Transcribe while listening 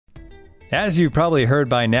As you've probably heard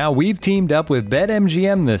by now, we've teamed up with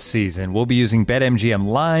BetMGM this season. We'll be using BetMGM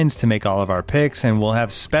lines to make all of our picks, and we'll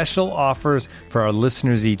have special offers for our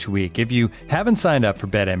listeners each week. If you haven't signed up for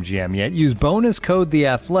BetMGM yet, use bonus code The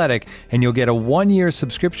Athletic, and you'll get a 1-year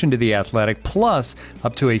subscription to The Athletic, plus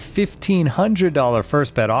up to a $1,500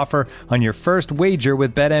 first bet offer on your first wager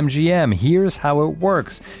with BetMGM. Here's how it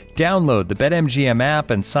works. Download the BetMGM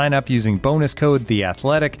app and sign up using bonus code The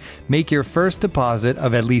Athletic. Make your first deposit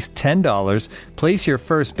of at least $10. Place your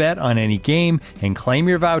first bet on any game and claim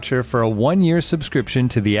your voucher for a 1-year subscription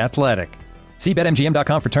to The Athletic. See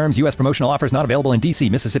BetMGM.com for terms. U.S. promotional offers not available in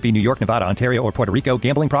D.C., Mississippi, New York, Nevada, Ontario, or Puerto Rico.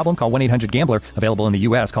 Gambling problem? Call 1-800-GAMBLER. Available in the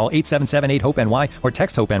U.S. Call 877-8-HOPE-NY or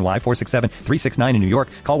text HOPE-NY 467-369 in New York.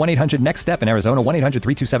 Call 1-800-NEXT-STEP in Arizona.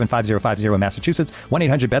 1-800-327-5050 in Massachusetts.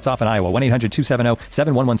 1-800-BETS-OFF in Iowa.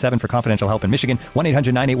 1-800-270-7117 for confidential help in Michigan.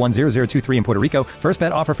 1-800-981-0023 in Puerto Rico. First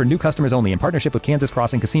bet offer for new customers only in partnership with Kansas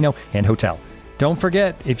Crossing Casino and Hotel. Don't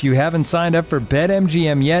forget, if you haven't signed up for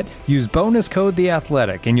BetMGM yet, use bonus code The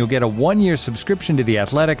Athletic, and you'll get a 1-year subscription to The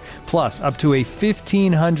Athletic, plus up to a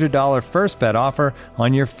 $1,500 first bet offer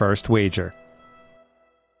on your first wager.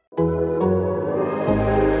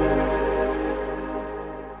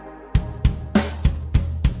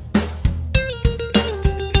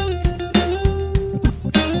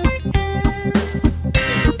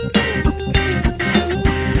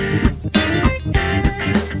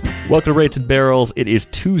 Welcome to Rates and Barrels. It is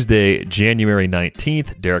Tuesday, January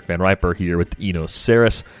 19th. Derek Van Riper here with Enos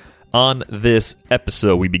Saris. On this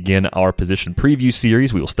episode, we begin our position preview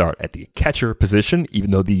series. We will start at the catcher position,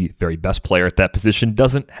 even though the very best player at that position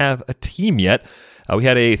doesn't have a team yet. We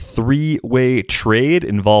had a 3-way trade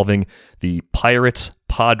involving the Pirates,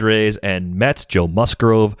 Padres, and Mets. Joe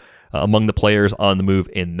Musgrove among the players on the move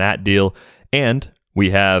in that deal. And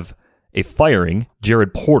we have a firing.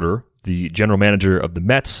 Jared Porter, the general manager of the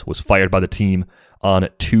Mets, was fired by the team on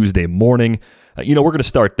Tuesday morning. We're going to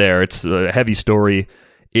start there. It's a heavy story.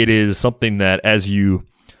 It is something that as you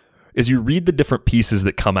read the different pieces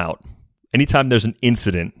that come out, anytime there's an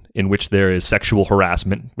incident in which there is sexual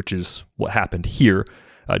harassment, which is what happened here,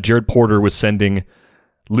 Jared Porter was sending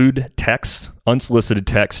lewd texts, unsolicited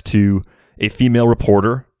texts to a female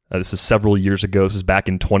reporter. This is several years ago. This is back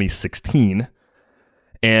in 2016.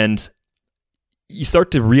 And you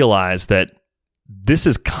start to realize that this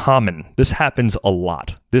is common. This happens a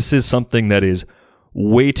lot. This is something that is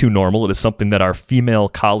way too normal. It is something that our female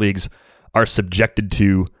colleagues are subjected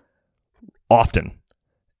to often.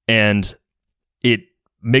 And it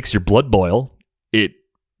makes your blood boil. It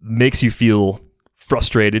makes you feel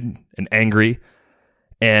frustrated and angry.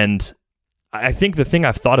 And I think the thing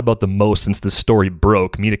I've thought about the most since this story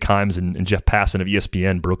broke, Mina Kimes and Jeff Passan of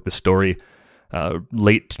ESPN broke the story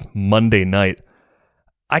late Monday night.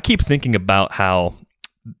 I keep thinking about how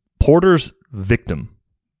Porter's victim,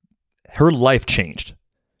 her life changed.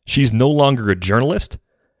 She's no longer a journalist.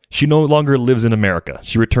 She no longer lives in America.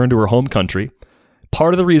 She returned to her home country.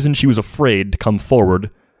 Part of the reason she was afraid to come forward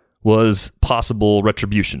was possible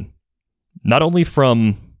retribution, not only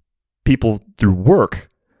from people through work,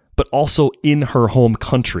 but also in her home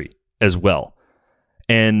country as well.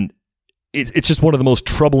 And it's just one of the most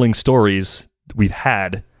troubling stories we've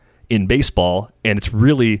had in baseball, and it's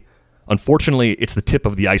really, unfortunately, it's the tip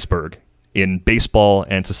of the iceberg in baseball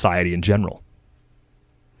and society in general.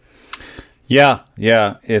 Yeah,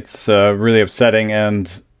 it's really upsetting, and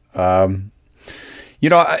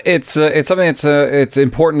it's something it's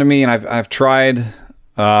important to me, and I've tried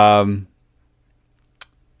to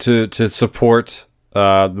support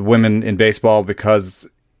the women in baseball because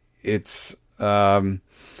it's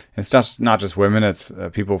not just women, it's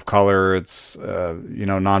people of color, it's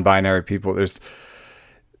non-binary people.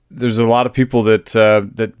 There's a lot of people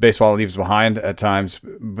that baseball leaves behind at times,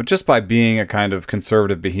 but just by being a kind of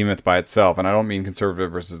conservative behemoth by itself, and I don't mean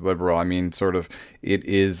conservative versus liberal, I mean sort of it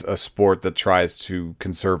is a sport that tries to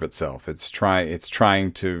conserve itself. It's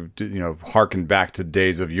trying to harken back to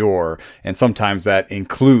days of yore, and sometimes that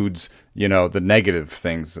includes the negative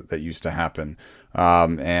things that used to happen.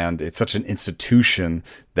 And it's such an institution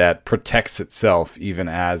that protects itself even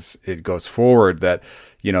as it goes forward, that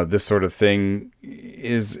this sort of thing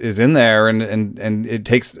is in there, and it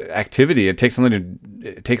takes activity. It takes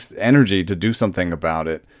it takes energy to do something about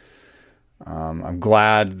it. I'm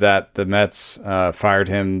glad that the Mets fired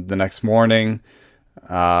him the next morning.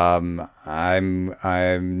 I'm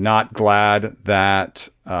not glad that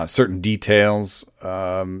certain details,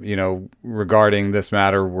 regarding this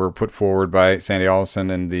matter were put forward by Sandy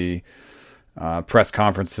Alderson in the press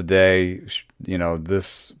conference today.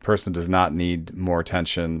 This person does not need more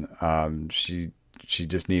attention. She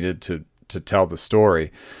just needed to tell the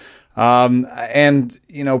story. And,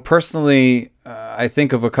 personally, I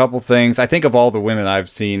think of a couple things. I think of all the women I've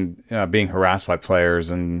seen being harassed by players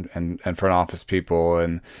and front office people,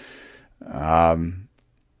 and,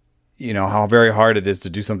 how very hard it is to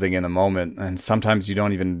do something in the moment. And sometimes you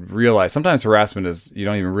don't even realize. Sometimes harassment is, you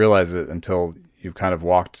don't even realize it until you've kind of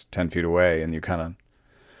walked 10 feet away and you turn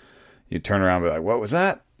around and be like, what was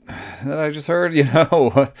that I just heard?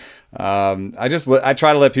 I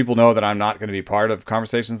try to let people know that I'm not going to be part of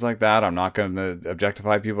conversations like that. I'm not going to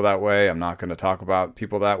objectify people that way. I'm not going to talk about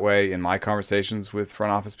people that way in my conversations with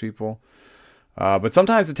front office people. But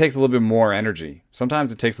sometimes it takes a little bit more energy.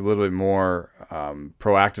 Sometimes it takes a little bit more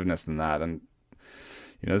proactiveness than that. And,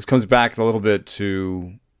 this comes back a little bit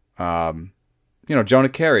to, Jonah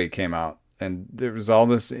Carey came out, and there was all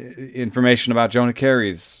this information about Jonah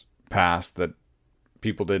Carey's past that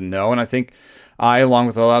people didn't know. And I think I, along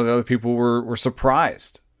with a lot of the other people, were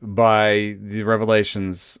surprised by the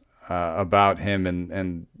revelations about him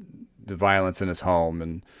and the violence in his home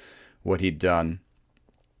and what he'd done.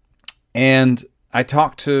 And I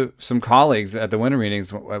talked to some colleagues at the winter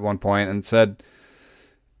meetings at one point and said,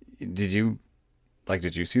 did you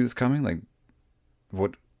see this coming? Like,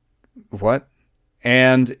 what?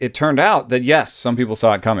 And it turned out that, yes, some people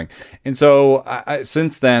saw it coming. And so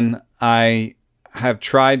since then, I have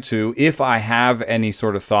tried to, if I have any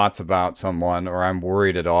sort of thoughts about someone or I'm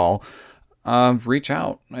worried at all, reach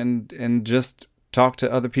out and just talk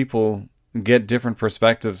to other people, get different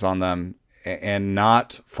perspectives on them, and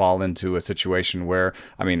not fall into a situation where,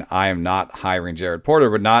 I am not hiring Jared Porter,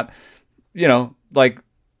 but not,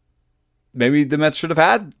 maybe the Mets should have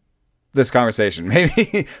had this conversation.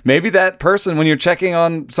 Maybe that person, when you're checking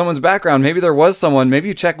on someone's background, maybe there was someone, maybe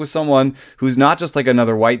you check with someone who's not just like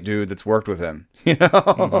another white dude that's worked with him,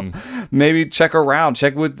 Mm-hmm. Maybe check around,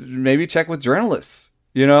 check with journalists,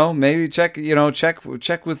 maybe check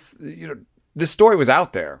with, this story was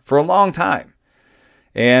out there for a long time.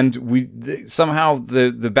 And somehow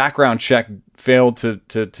the background check failed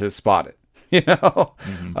to spot it,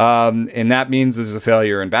 Mm-hmm. And that means there's a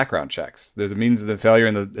failure in background checks. There's a means of the failure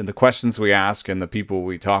in the questions we ask and the people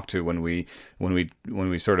we talk to when we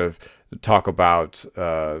sort of talk about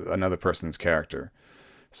another person's character.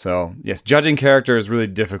 So yes, judging character is really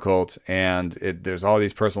difficult, and there's all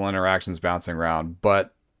these personal interactions bouncing around.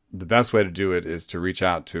 But the best way to do it is to reach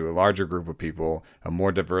out to a larger group of people, a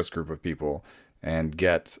more diverse group of people, and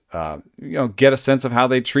get a sense of how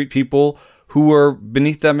they treat people who are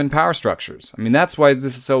beneath them in power structures. That's why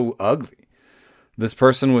this is so ugly. This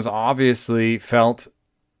person was obviously felt,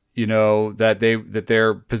 that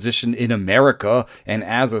their position in America and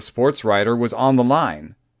as a sports writer was on the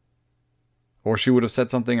line, or she would have said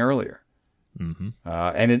something earlier. Mm-hmm.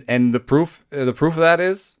 And the proof of that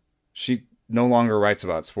is she no longer writes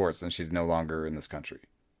about sports, and she's no longer in this country.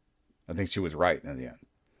 I think she was right in the end.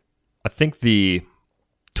 I think the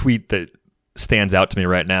tweet that stands out to me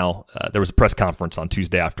right now, there was a press conference on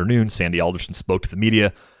Tuesday afternoon. Sandy Alderson spoke to the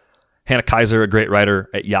media. Hannah Kaiser, a great writer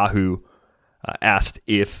at Yahoo, asked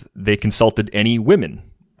if they consulted any women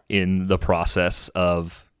in the process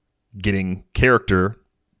of getting character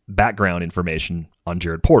background information on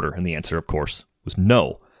Jared Porter. And the answer, of course, was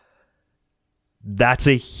no. That's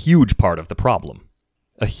a huge part of the problem.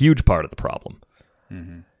 A huge part of the problem.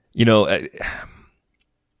 Mm-hmm.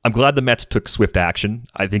 I'm glad the Mets took swift action.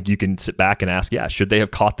 I think you can sit back and ask, should they have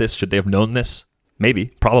caught this? Should they have known this? Maybe,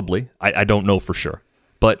 probably. I don't know for sure.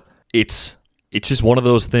 But it's just one of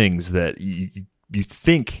those things that you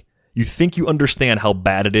think you understand how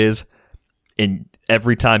bad it is, and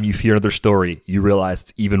every time you hear another story, you realize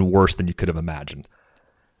it's even worse than you could have imagined.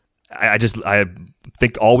 I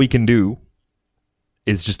think all we can do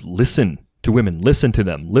is just listen to women, listen to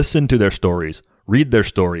them, listen to their stories, read their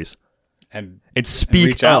stories. And speak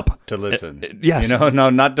reach up out to listen. Yes.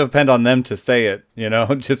 Not depend on them to say it,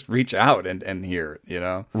 just reach out and hear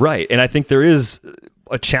it, Right. And I think there is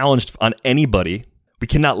a challenge on anybody. We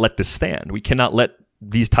cannot let this stand. We cannot let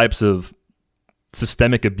these types of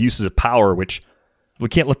systemic abuses of power, which we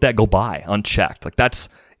can't let that go by unchecked. Like that's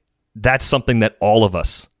something that all of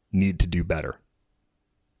us need to do better.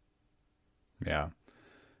 Yeah.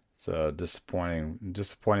 It's a disappointing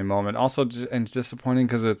moment. Also, and disappointing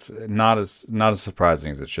because it's not as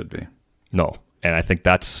surprising as it should be. No, and I think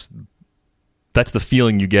that's the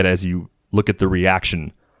feeling you get as you look at the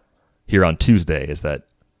reaction here on Tuesday, is that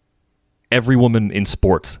every woman in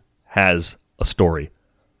sports has a story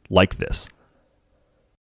like this.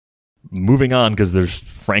 Moving on, because there's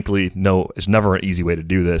never an easy way to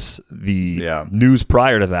do this. The news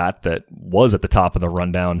prior to that was at the top of the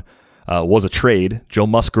rundown was a trade. Joe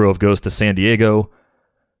Musgrove goes to San Diego.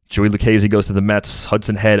 Joey Lucchesi goes to the Mets.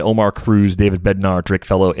 Hudson Head, Omar Cruz, David Bednar, Drake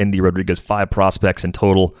Fellow, Endy Rodriguez, 5 prospects in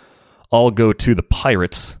total, all go to the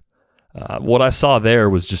Pirates. What I saw there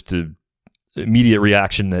was just an immediate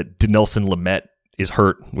reaction that Dinelson Lamet is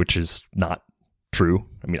hurt, which is not true.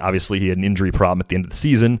 I mean, obviously he had an injury problem at the end of the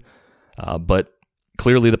season, but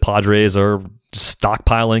clearly the Padres are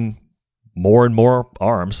stockpiling more and more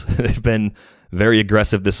arms. They've been very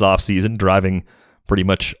aggressive this offseason, driving pretty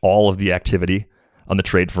much all of the activity on the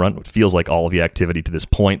trade front. It feels like all of the activity to this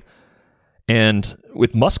point. And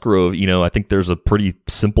with Musgrove, I think there's a pretty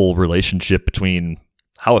simple relationship between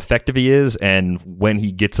how effective he is and when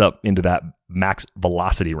he gets up into that max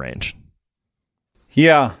velocity range.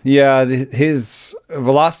 Yeah. His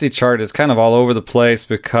velocity chart is kind of all over the place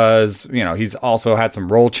because, he's also had some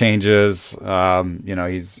role changes.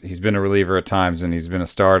 He's been a reliever at times and he's been a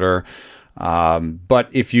starter. But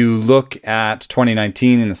if you look at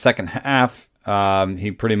 2019 in the second half,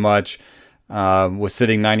 he pretty much was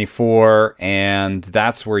sitting 94, and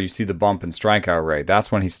that's where you see the bump in strikeout rate.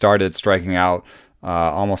 That's when he started striking out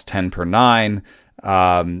almost 10 per 9.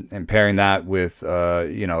 And pairing that with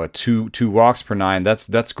a two walks per 9,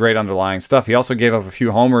 that's great underlying stuff. He also gave up a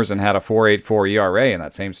few homers and had a 4.84 ERA in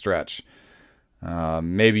that same stretch.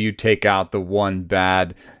 Maybe you take out the one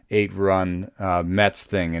bad 8-run Mets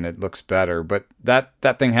thing and it looks better, but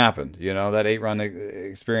that thing happened. That 8-run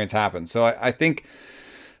experience happened. So I think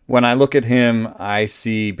when I look at him, I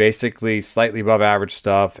see basically slightly above average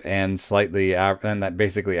stuff and and that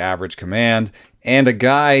basically average command, and a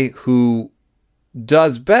guy who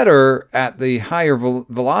does better at the higher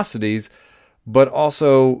velocities, but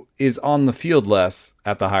also is on the field less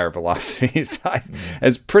at the higher velocities.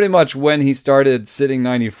 It's pretty much when he started sitting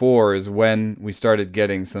 94 is when we started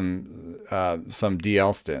getting some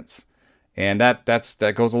DL stints. And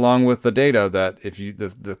that goes along with the data that if you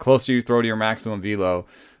the closer you throw to your maximum velo,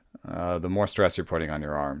 the more stress you're putting on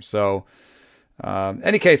your arm. So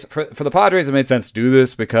any case, for the Padres, it made sense to do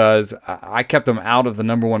this because I kept them out of the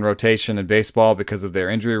number 1 rotation in baseball because of their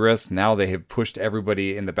injury risk. Now they have pushed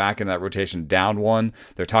everybody in the back end of that rotation down 1.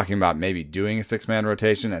 They're talking about maybe doing a 6-man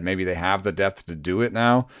rotation, and maybe they have the depth to do it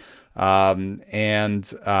now. I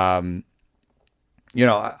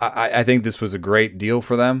think this was a great deal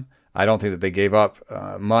for them. I don't think that they gave up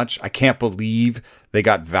much. I can't believe they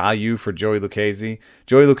got value for Joey Lucchesi.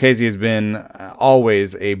 Joey Lucchesi has been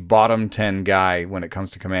always a bottom 10 guy when it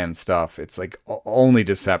comes to command stuff. It's like only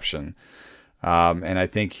deception. And I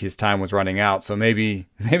think his time was running out. So maybe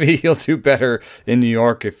he'll do better in New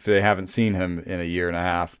York if they haven't seen him in a year and a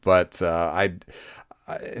half. But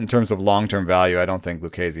in terms of long-term value, I don't think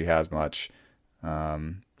Lucchesi has much.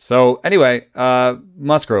 So anyway,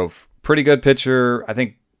 Musgrove, pretty good pitcher. I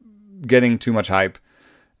think getting too much hype,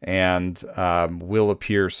 and will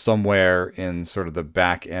appear somewhere in sort of the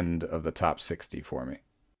back end of the top 60 for me.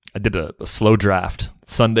 I did a slow draft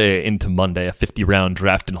Sunday into Monday, a 50-round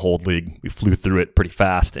draft and hold league. We flew through it pretty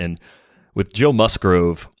fast, and with Joe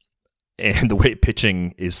Musgrove and the way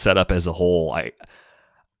pitching is set up as a whole,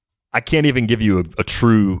 I can't even give you a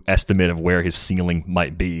true estimate of where his ceiling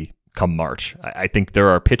might be come March. I think there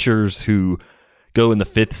are pitchers who go in the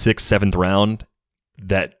 5th, 6th, 7th round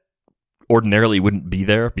that ordinarily wouldn't be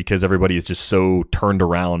there because everybody is just so turned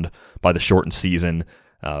around by the shortened season.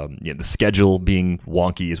 The schedule being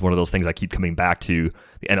wonky is one of those things I keep coming back to.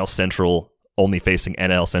 The NL Central only facing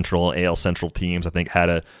NL Central and AL Central teams, I think,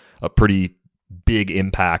 had a pretty big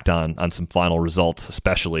impact on some final results,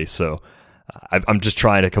 especially. So I'm just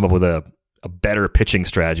trying to come up with a better pitching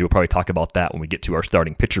strategy. We'll probably talk about that when we get to our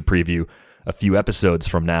starting pitcher preview a few episodes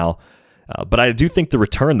from now. But I do think the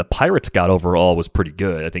return the Pirates got overall was pretty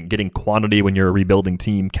good. I think getting quantity when you're a rebuilding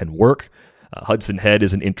team can work. Hudson Head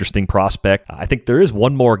is an interesting prospect. I think there is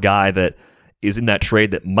one more guy that is in that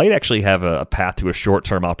trade that might actually have a path to a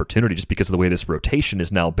short-term opportunity just because of the way this rotation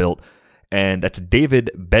is now built, and that's David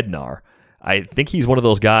Bednar. I think he's one of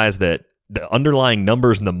those guys that the underlying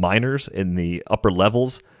numbers in the minors in the upper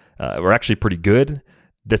levels were actually pretty good.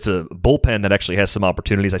 That's a bullpen that actually has some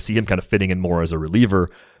opportunities. I see him kind of fitting in more as a reliever,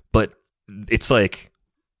 but it's like,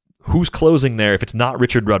 who's closing there if it's not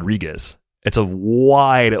Richard Rodriguez? It's a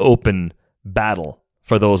wide open battle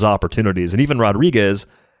for those opportunities. And even Rodriguez,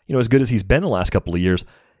 as good as he's been the last couple of years,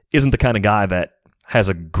 isn't the kind of guy that has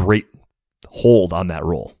a great hold on that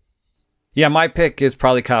role. Yeah, my pick is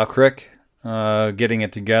probably Kyle Crick getting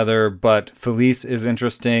it together, but Felice is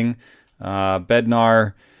interesting.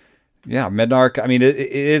 Bednar, I mean, it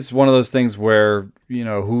is one of those things where,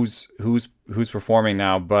 who's performing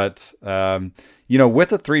now, but,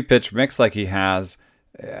 with a 3-pitch mix like he has,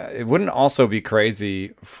 It wouldn't also be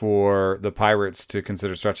crazy for the Pirates to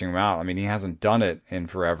consider stretching him out. I mean, he hasn't done it in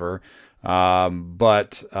forever,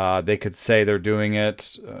 but they could say they're doing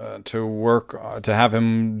it to work to have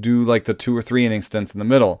him do like the 2 or 3 inning stints in the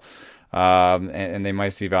middle, and they might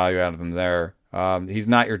see value out of him there. He's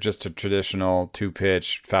not your just a traditional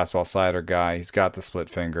 2-pitch fastball slider guy. He's got the split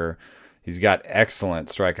finger. He's got excellent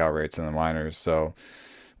strikeout rates in the minors. So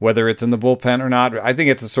whether it's in the bullpen or not, I think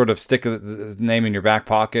it's a sort of stick the name in your back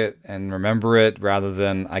pocket and remember it rather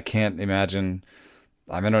than I can't imagine.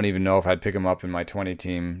 I don't even know if I'd pick him up in my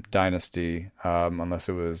 20-team dynasty unless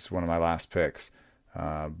it was one of my last picks.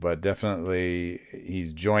 But definitely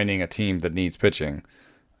he's joining a team that needs pitching.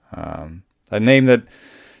 A name that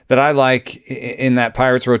I like in that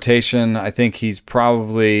Pirates rotation, I think he's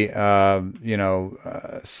probably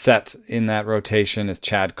set in that rotation is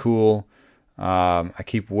Chad Kuhl. I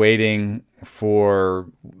keep waiting for,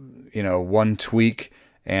 one tweak.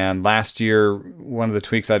 And last year, one of the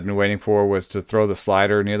tweaks I'd been waiting for was to throw the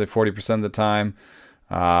slider nearly 40% of the time.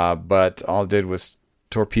 But all it did was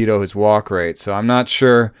torpedo his walk rate. So I'm not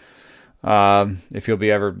sure if he'll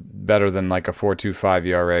be ever better than like a 4.25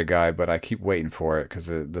 ERA guy, but I keep waiting for it because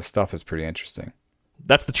the stuff is pretty interesting.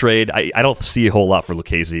 That's the trade. I don't see a whole lot for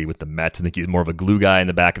Lucchesi with the Mets. I think he's more of a glue guy in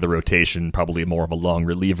the back of the rotation, probably more of a long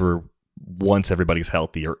reliever once everybody's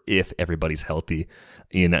healthy or if everybody's healthy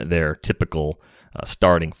in their typical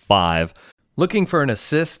starting 5. Looking for an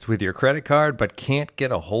assist with your credit card but can't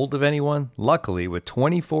get a hold of anyone? Luckily, with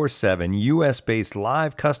 24/7 U.S.-based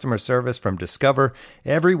live customer service from Discover,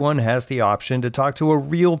 everyone has the option to talk to a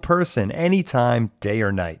real person anytime, day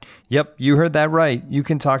or night. Yep, you heard that right. You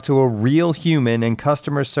can talk to a real human in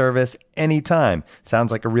customer service anytime.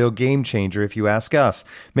 Sounds like a real game changer if you ask us.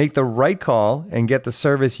 Make the right call and get the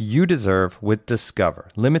service you deserve with Discover.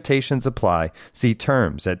 Limitations apply. See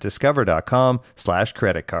terms at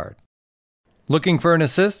discover.com/creditcard. Looking for an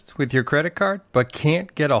assist with your credit card but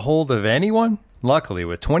can't get a hold of anyone? Luckily,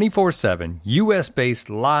 with 24/7 U.S.-based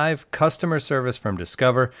live customer service from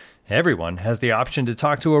Discover, everyone has the option to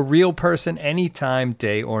talk to a real person anytime,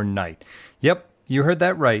 day or night. Yep, you heard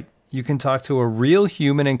that right. You can talk to a real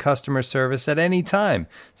human in customer service at any time.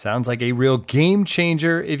 Sounds like a real game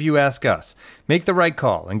changer if you ask us. Make the right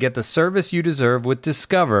call and get the service you deserve with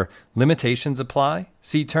Discover. Limitations apply.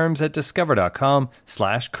 See terms at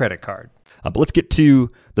discover.com/creditcard. But let's get to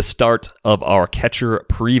the start of our catcher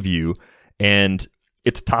preview. And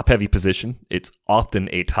it's a top-heavy position. It's often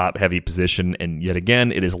a top-heavy position. And yet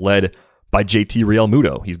again, it is led by JT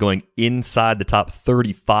Realmuto. He's going inside the top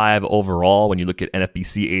 35 overall when you look at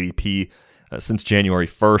NFBC ADP since January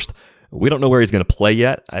 1st. We don't know where he's going to play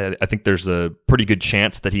yet. I think there's a pretty good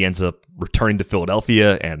chance that he ends up returning to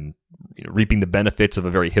Philadelphia and reaping the benefits of a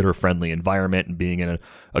very hitter-friendly environment and being in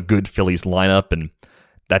a good Phillies lineup. And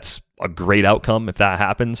that's a great outcome if that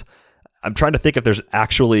happens. I'm trying to think if there's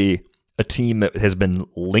actually a team that has been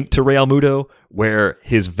linked to Realmuto where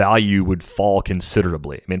his value would fall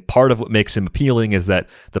considerably. I mean, part of what makes him appealing is that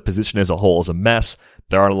the position as a whole is a mess.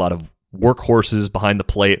 There aren't a lot of workhorses behind the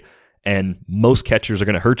plate, and most catchers are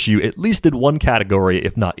going to hurt you at least in one category,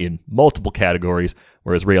 if not in multiple categories,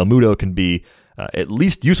 whereas Realmuto can be at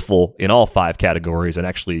least useful in all 5 categories and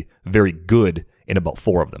actually very good in about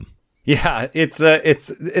 4 of them. Yeah, it's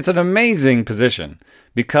an amazing position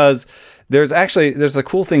because there's a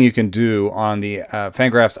cool thing you can do on the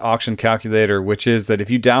Fangraphs auction calculator, which is that if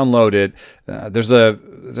you download it, there's a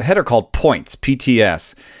header called points,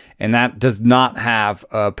 PTS, and that does not have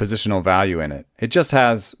a positional value in it. It just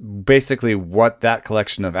has basically what that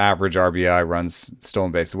collection of average RBI, runs,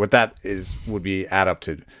 stolen bases, what that would be add up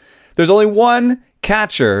to. There's only one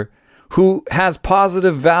catcher who has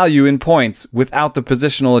positive value in points without the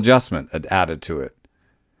positional adjustment added to it.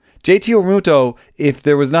 JT Realmuto, if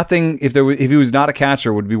he was not a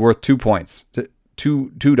catcher, would be worth 2 points,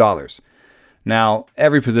 $2. Now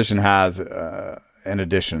every position has an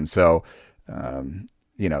addition, so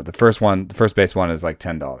the first base one is like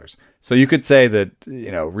 $10. So you could say that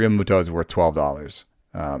Realmuto is worth $12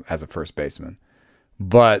 as a first baseman,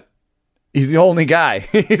 but he's the only guy.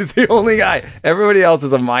 He's the only guy. Everybody else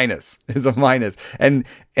is a minus. And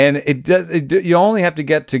you only have to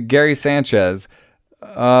get to Gary Sanchez.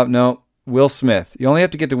 Will Smith. You only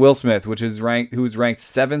have to get to Will Smith, who's ranked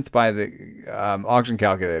 7th by the auction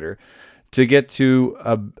calculator, to get to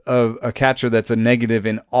a catcher that's a negative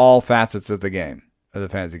in all facets of the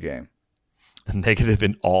fantasy game. A negative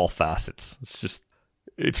in all facets.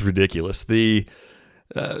 It's ridiculous. The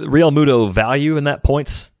Realmuto value in that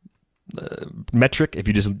points metric, if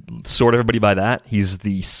you just sort everybody by that, he's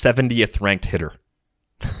the 70th ranked hitter.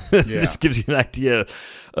 It just gives you an idea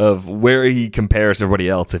of where he compares to everybody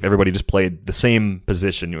else. If everybody just played the same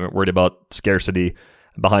position, you weren't worried about scarcity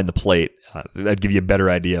behind the plate, that'd give you a better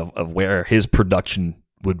idea of where his production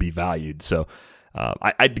would be valued. So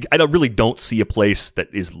I really don't see a place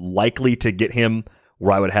that is likely to get him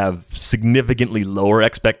where I would have significantly lower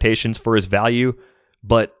expectations for his value,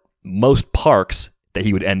 but most parks that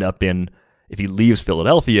he would end up in if he leaves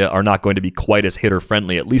Philadelphia are not going to be quite as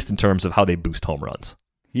hitter-friendly, at least in terms of how they boost home runs.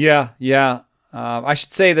 Yeah. I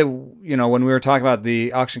should say that, when we were talking about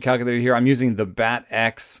the auction calculator here, I'm using the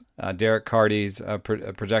BAT-X, Derek Carty's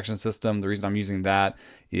projection system. The reason I'm using that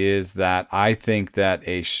is that I think that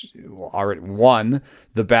the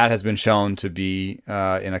BAT has been shown to be,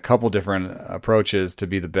 in a couple different approaches, to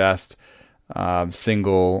be the best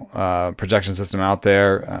single projection system out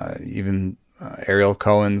there. Even Ariel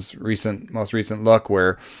Cohen's most recent look,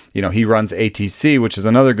 where he runs ATC, which is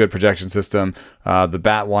another good projection system. The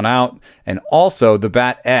BAT won out, and also the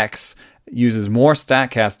BAT-X uses more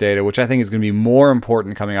StatCast data, which I think is going to be more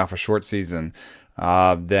important coming off a short season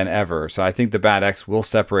than ever. So I think the BAT-X will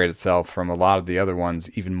separate itself from a lot of the other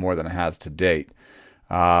ones even more than it has to date.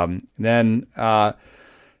 On Real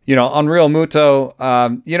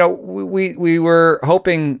Muto, we were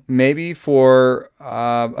hoping maybe for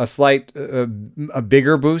a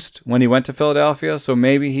bigger boost when he went to Philadelphia. So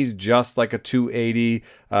maybe he's just like a 280,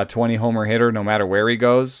 20 homer hitter no matter where he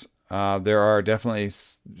goes. There are definitely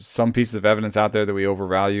some pieces of evidence out there that we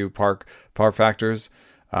overvalue park factors.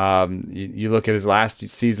 You look at his last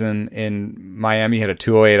season in Miami, he had a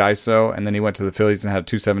 208 ISO, and then he went to the Phillies and had a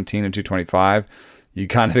 217 and 225. You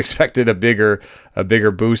kind of expected a bigger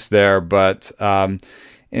boost there, but in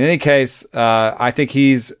any case, I think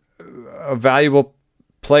he's a valuable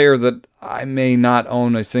player that I may not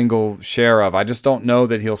own a single share of. I just don't know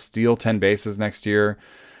that he'll steal 10 bases next year.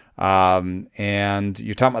 And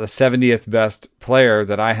you're talking about the 70th best player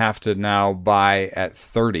that I have to now buy at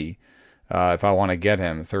 30 if I want to get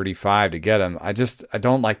him, 35 to get him. I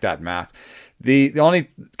don't like that math. The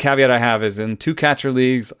only caveat I have is in 2 catcher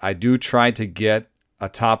leagues, I do try to get a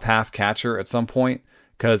top half catcher at some point,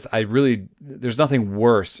 because there's nothing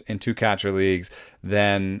worse in 2 catcher leagues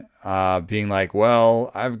than being like, well,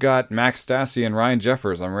 I've got Max Stassi and Ryan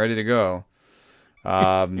Jeffers, I'm ready to go.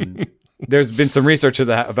 There's been some research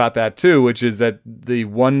about that too, which is that the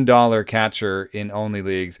 $1 catcher in only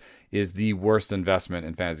leagues is the worst investment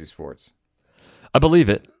in fantasy sports. I believe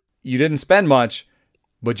it. You didn't spend much,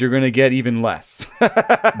 but you're going to get even less.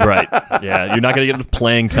 Right. Yeah. You're not going to get enough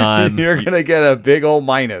playing time. You're going to get a big old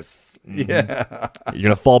minus. Mm-hmm. Yeah. You're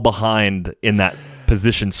going to fall behind in that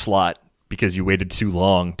position slot because you waited too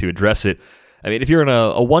long to address it. I mean, if you're in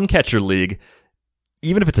a 1-catcher league,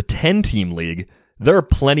 even if it's a 10-team league, there are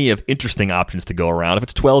plenty of interesting options to go around. If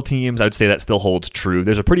it's 12 teams, I would say that still holds true.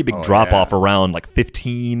 There's a pretty big drop-off around like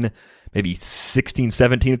 15, maybe 16,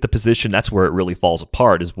 17 at the position. That's where it really falls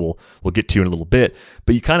apart, as we'll get to in a little bit.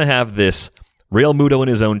 But you kind of have this Real Muto in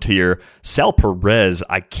his own tier. Sal Perez,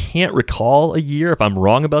 I can't recall a year. If I'm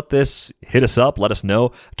wrong about this, hit us up, let us know.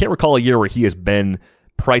 I can't recall a year where he has been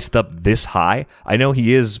priced up this high. I know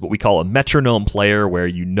he is what we call a metronome player, where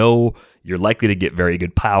you're likely to get very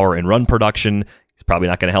good power and run production. He's probably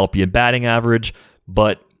not going to help you in batting average,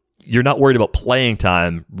 but you're not worried about playing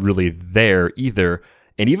time really there either.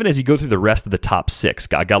 And even as you go through the rest of the top 6,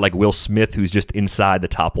 a guy like Will Smith, who's just inside the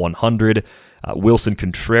top 100, Wilson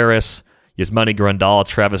Contreras, Yasmani Grandal,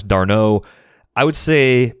 Travis d'Arnaud, I would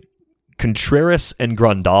say Contreras and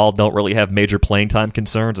Grandal don't really have major playing time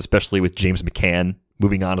concerns, especially with James McCann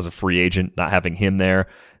moving on as a free agent, not having him there.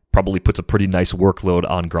 Probably puts a pretty nice workload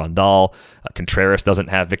on Grandal. Contreras doesn't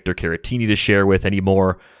have Victor Caratini to share with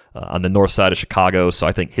anymore on the north side of Chicago, so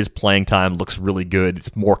I think his playing time looks really good.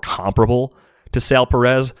 It's more comparable to Sal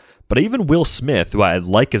Perez, but even Will Smith, who I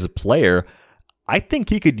like as a player, I think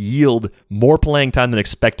he could yield more playing time than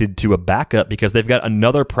expected to a backup, because they've got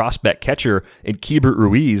another prospect catcher in Keibert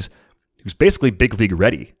Ruiz, who's basically big league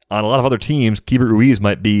ready. On a lot of other teams, Keibert Ruiz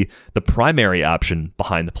might be the primary option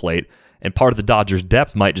behind the plate, and part of the Dodgers'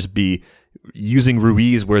 depth might just be using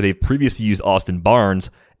Ruiz where they've previously used Austin Barnes,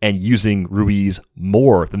 and using Ruiz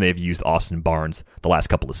more than they've used Austin Barnes the last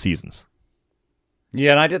couple of seasons.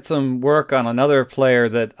 Yeah, and I did some work on another player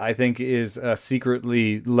that I think is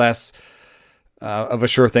secretly less of a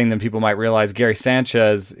sure thing than people might realize. Gary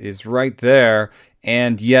Sanchez is right there,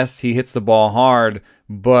 and yes, he hits the ball hard,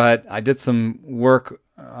 but I did some work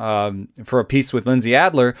for a piece with Lindsay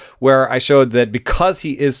Adler where I showed that because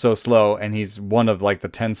he is so slow, and he's one of like the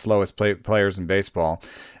 10 slowest players in baseball,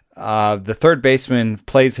 the third baseman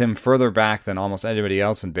plays him further back than almost anybody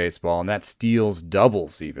else in baseball, and that steals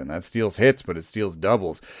doubles even. That steals hits, but it steals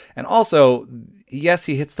doubles. And also, yes,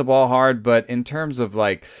 he hits the ball hard, but in terms of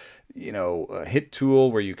like, a hit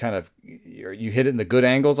tool where you hit it in the good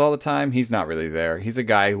angles all the time, he's not really there. He's a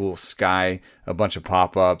guy who will sky a bunch of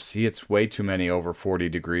pop-ups. He hits way too many over 40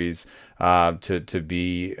 degrees to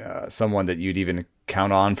be someone that you'd even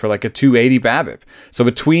count on for like a 280 BABIP. So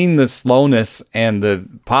between the slowness and the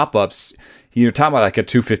pop-ups, you're talking about like a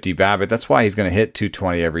 250 BABIP. That's why he's going to hit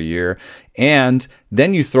 220 every year. And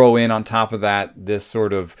then you throw in on top of that this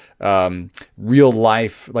sort of real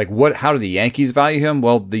life, like how do the Yankees value him?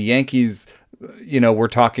 Well, the Yankees, we're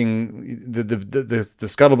talking the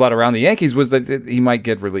scuttlebutt around the Yankees was that he might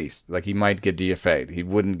get released, like he might get DFA'd. He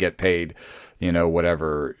wouldn't get paid,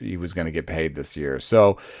 whatever he was going to get paid this year.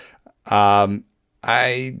 So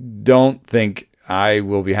I don't think I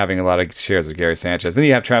will be having a lot of shares of Gary Sanchez. And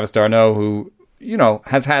you have Travis d'Arnaud, who,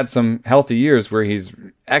 has had some healthy years where he's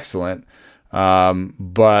excellent.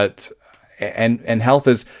 But health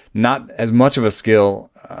is not as much of a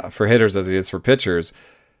skill for hitters as it is for pitchers.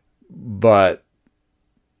 But,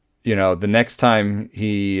 the next time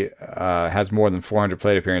he has more than 400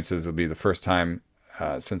 plate appearances will be the first time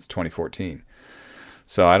since 2014.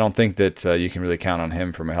 So I don't think that you can really count on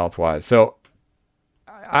him from a health-wise. So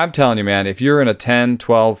I'm telling you, man, if you're in a 10,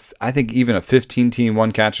 12, I think even a 15-team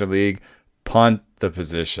one-catcher league, punt the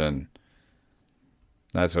position.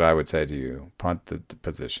 That's what I would say to you. Punt the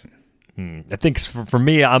position. I think for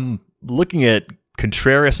me, I'm looking at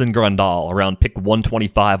Contreras and Grandal around pick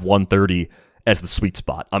 125, 130 as the sweet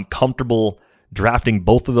spot. I'm comfortable drafting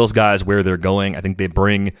both of those guys where they're going. I think they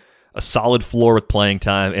bring a solid floor with playing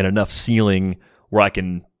time and enough ceiling where I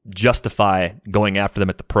can justify going after them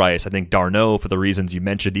at the price. I think d'Arnaud, for the reasons you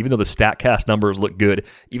mentioned, even though the StatCast numbers look good,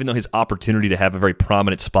 even though his opportunity to have a very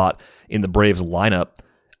prominent spot in the Braves lineup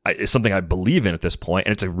is something I believe in at this point,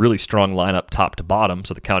 and it's a really strong lineup top to bottom,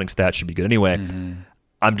 so the counting stats should be good anyway.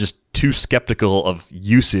 I'm just too skeptical of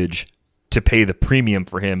usage to pay the premium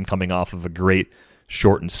for him coming off of a great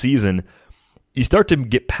shortened season. You start to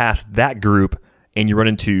get past that group, and you run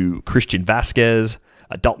into Christian Vasquez,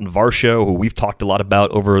 Dalton Varsho, who we've talked a lot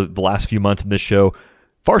about over the last few months in this show.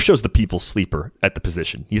 Varsho's the people's sleeper at the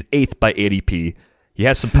position. He's 8th by ADP. He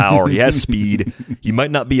has some power. He has speed. He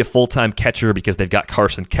might not be a full-time catcher because they've got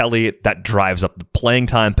Carson Kelly. That drives up the playing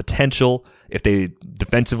time potential if they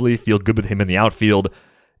defensively feel good with him in the outfield.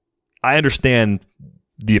 I understand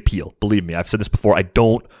the appeal. Believe me, I've said this before. I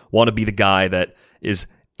don't want to be the guy that is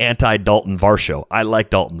anti-Dalton Varsho. I like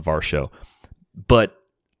Dalton Varsho. But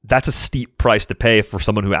that's a steep price to pay for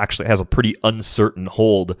someone who actually has a pretty uncertain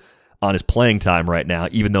hold on his playing time right now,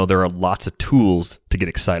 even though there are lots of tools to get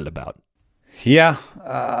excited about. Yeah.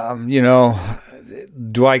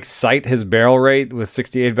 Do I cite his barrel rate with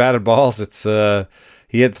 68 batted balls? It's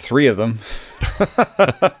he had 3 of them.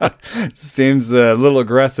 Seems a little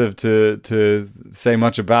aggressive to say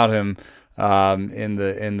much about him in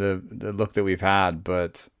the look that we've had,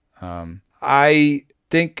 but I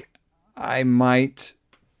think I might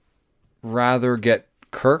rather get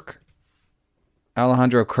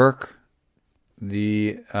Alejandro Kirk,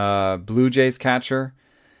 the Blue Jays catcher,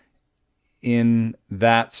 in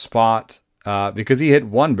that spot because he hit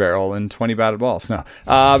 1 barrel in 20 batted balls. No,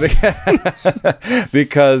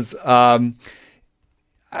 because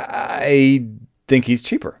I think he's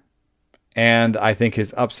cheaper, and I think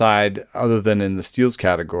his upside, other than in the steals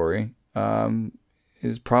category,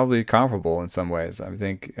 is probably comparable in some ways. I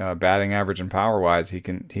think batting average and power wise, he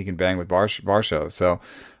can bang with Varsho. So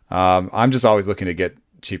I'm just always looking to get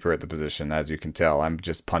cheaper at the position, as you can tell. I'm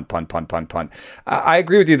just punt. I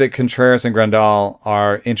agree with you that Contreras and Grandal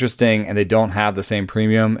are interesting, and they don't have the same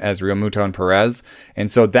premium as Realmuto and Perez.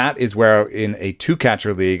 And so that is where, in a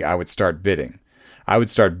 2-catcher league, I would start bidding. I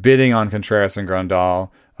would start bidding on Contreras and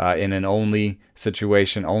Grandal in an only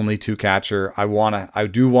situation, only 2-catcher. I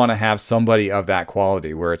do want to have somebody of that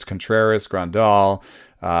quality, where it's Contreras, Grandal.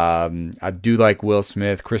 I do like Will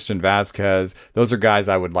Smith, Christian Vasquez. Those are guys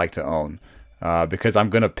I would like to own. Because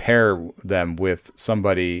I'm going to pair them with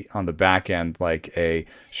somebody on the back end like a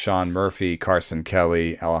Sean Murphy, Carson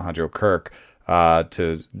Kelly, Alejandro Kirk,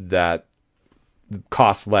 to that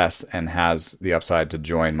costs less and has the upside to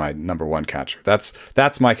join my number 1 catcher.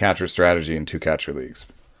 That's my catcher strategy in 2-catcher leagues.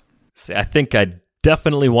 See, I think I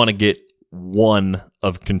definitely want to get one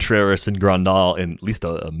of Contreras and Grandal in at least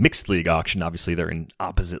a mixed league auction. Obviously, they're in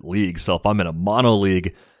opposite leagues. So if I'm in a mono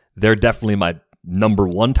league, they're definitely my number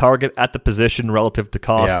 1 target at the position relative to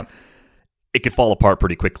cost. Yeah. it could fall apart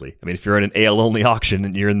pretty quickly. I mean, if you're in an AL-only auction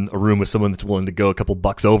and you're in a room with someone that's willing to go a couple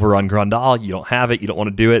bucks over on Grandal, you don't have it, you don't want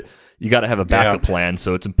to do it, you got to have a backup plan,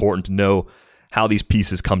 so it's important to know how these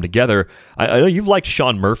pieces come together. I know you've liked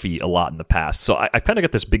Sean Murphy a lot in the past, so I kind of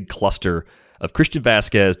got this big cluster of Christian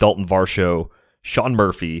Vasquez, Dalton Varsho, Sean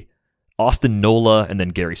Murphy, Austin Nola, and then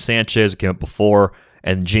Gary Sanchez, who came up before,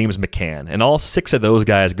 and James McCann. And all 6 of those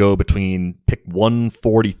guys go between pick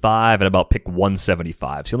 145 and about pick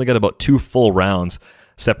 175. So you only got about 2 full rounds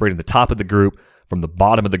separating the top of the group from the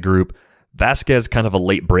bottom of the group. Vasquez, kind of a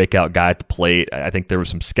late breakout guy at the plate. I think there was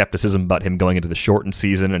some skepticism about him going into the shortened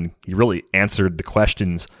season, and he really answered the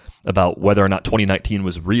questions about whether or not 2019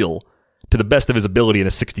 was real to the best of his ability in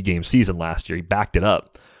a 60-game season last year. He backed it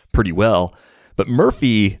up pretty well. But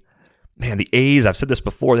Murphy, man, the A's, I've said this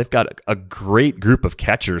before, they've got a great group of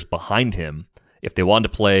catchers behind him. If they wanted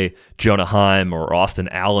to play Jonah Heim or Austin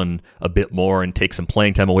Allen a bit more and take some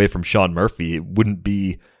playing time away from Sean Murphy, it wouldn't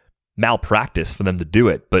be malpractice for them to do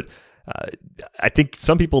it. But I think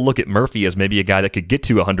some people look at Murphy as maybe a guy that could get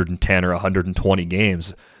to 110 or 120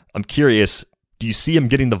 games. I'm curious, do you see him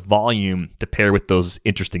getting the volume to pair with those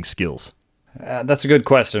interesting skills? That's a good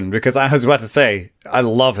question, because I was about to say I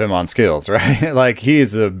love him on skills, right? Like,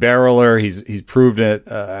 he's a barreler. He's proved it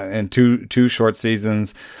in two short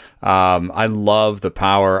seasons. I love the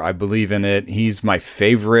power. I believe in it. He's my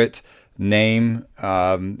favorite name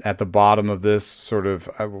at the bottom of this sort of.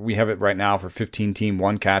 We have it right now for 15-team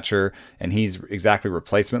one catcher, and he's exactly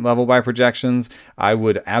replacement level by projections. I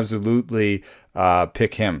would absolutely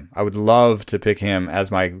pick him. I would love to pick him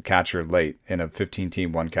as my catcher late in a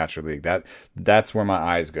 15-team one catcher league. That's where my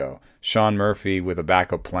eyes go. Sean Murphy with a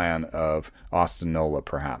backup plan of Austin Nola,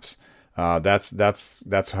 perhaps. That's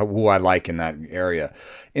who I like in that area.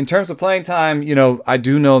 In terms of playing time, I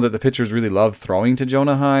do know that the pitchers really love throwing to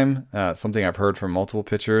Jonah Heim, something I've heard from multiple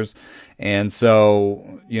pitchers. And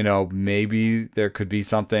so, maybe there could be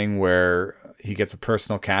something where he gets a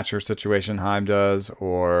personal catcher situation, Heim does,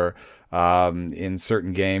 or in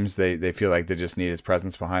certain games they feel like they just need his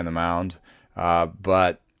presence behind the mound.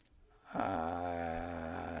 But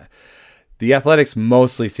the Athletics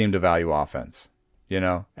mostly seem to value offense.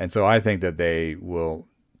 And so I think that they will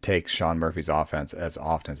take Sean Murphy's offense as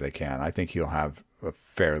often as they can. I think he'll have a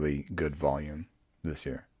fairly good volume this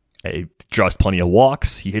year. He draws plenty of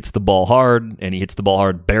walks. He hits the ball hard, and he hits the ball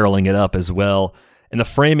hard barreling it up as well. And the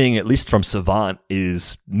framing, at least from Savant,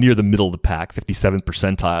 is near the middle of the pack, 57th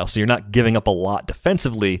percentile. So you're not giving up a lot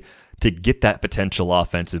defensively to get that potential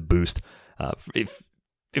offensive boost. If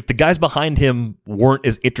the guys behind him weren't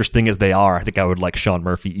as interesting as they are, I think I would like Sean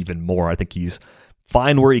Murphy even more. I think he's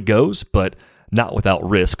fine where he goes, but not without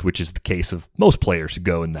risk, which is the case of most players who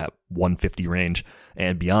go in that 150 range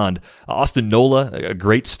and beyond. Austin Nola, a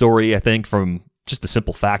great story, I think, from just the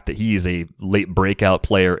simple fact that he is a late breakout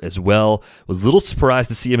player as well. Was a little surprised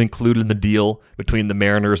to see him included in the deal between the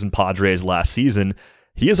Mariners and Padres last season.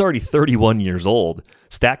 He is already 31 years old.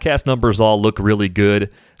 StatCast numbers all look really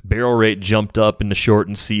good. Barrel rate jumped up in the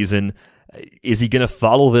shortened season. Is he going to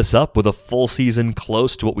follow this up with a full season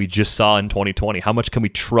close to what we just saw in 2020? How much can we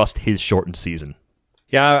trust his shortened season?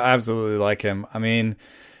 Yeah, I absolutely like him. I mean,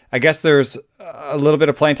 I guess there's a little bit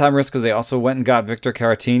of playing time risk because they also went and got Victor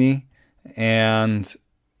Caratini. And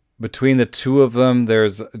between the two of them,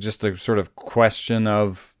 there's just a sort of question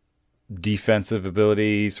of defensive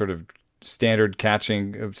ability, sort of standard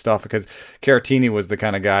catching stuff, because Caratini was the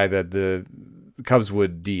kind of guy that the Cubs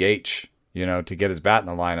would DH, to get his bat in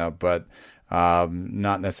the lineup, but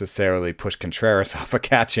not necessarily push Contreras off of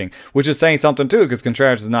catching, which is saying something too, because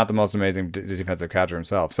Contreras is not the most amazing defensive catcher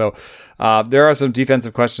himself. So there are some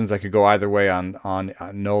defensive questions that could go either way on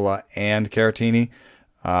Nola and Caratini.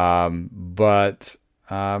 But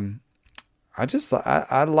I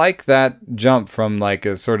like that jump from like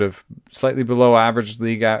a sort of slightly below average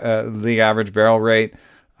league average barrel rate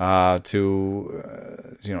to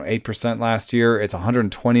 8% last year. It's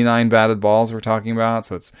 129 batted balls we're talking about,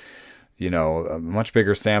 so it's a much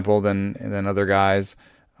bigger sample than other guys,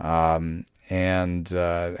 and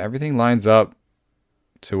everything lines up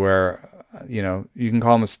to where you can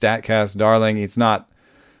call him a StatCast darling. It's not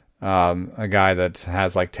a guy that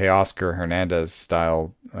has like Teoscar Hernandez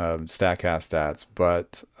style StatCast stats,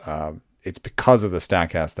 but it's because of the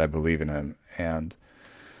StatCast that I believe in him. And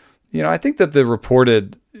I think that the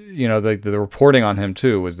reported, the reporting on him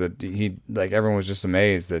too was that he, like, everyone was just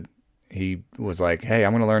amazed that he was like, hey,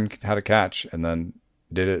 I'm going to learn how to catch, and then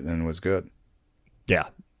did it and was good. Yeah.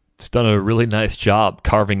 He's done a really nice job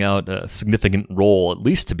carving out a significant role, at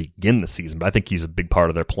least to begin the season. But I think he's a big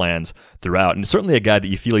part of their plans throughout. And certainly a guy that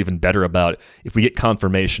you feel even better about if we get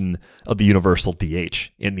confirmation of the universal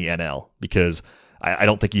DH in the NL. Because I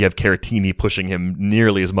don't think you have Caratini pushing him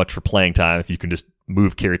nearly as much for playing time if you can just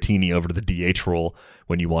move Caratini over to the DH role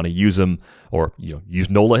when you want to use him, or use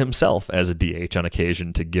Nola himself as a DH on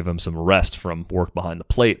occasion to give him some rest from work behind the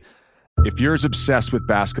plate. If you're as obsessed with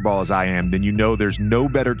basketball as I am, then you know there's no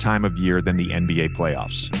better time of year than the NBA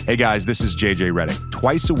playoffs. Hey guys, this is JJ Redick.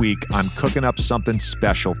 Twice a week, I'm cooking up something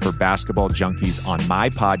special for basketball junkies on my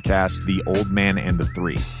podcast, The Old Man and the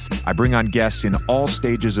Three. I bring on guests in all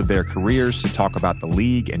stages of their careers to talk about the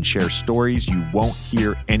league and share stories you won't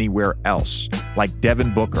hear anywhere else, like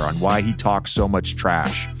Devin Booker on why he talks so much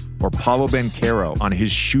trash, or Paulo Banchero on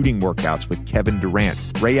his shooting workouts with Kevin Durant,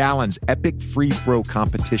 Ray Allen's epic free throw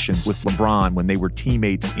competitions with LeBron when they were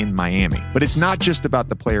teammates in Miami. But it's not just about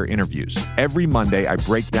the player interviews. Every Monday, I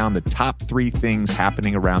break down the top 3 things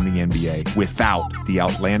happening around the NBA without the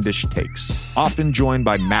outlandish takes. Often joined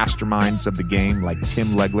by masterminds of the game like Tim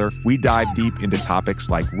Legler, we dive deep into topics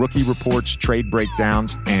like rookie reports, trade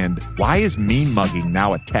breakdowns, and why is mean mugging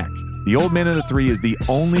now a tech? The Old Man and the Three is the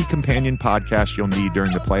only companion podcast you'll need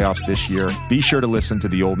during the playoffs this year. Be sure to listen to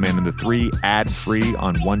The Old Man and the Three ad-free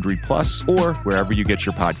on Wondery Plus or wherever you get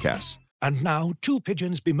your podcasts. And now, 2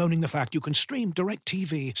 pigeons bemoaning the fact you can stream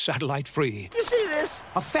DirecTV satellite-free. You see this?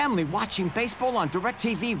 A family watching baseball on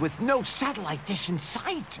DirecTV with no satellite dish in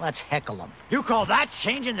sight. Let's heckle them. You call that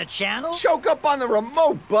changing the channel? Choke up on the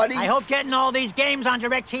remote, buddy. I hope getting all these games on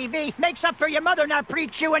DirecTV makes up for your mother not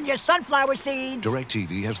pre-chewing your sunflower seeds.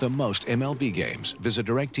 DirecTV has the most MLB games. Visit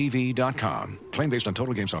DirecTV.com. Claim based on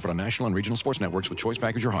total games offered on national and regional sports networks with choice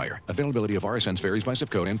package or higher. Availability of RSNs varies by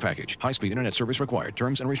zip code and package. High-speed internet service required.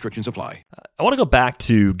 Terms and restrictions apply. I want to go back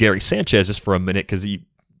to Gary Sanchez just for a minute because you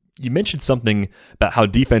mentioned something about how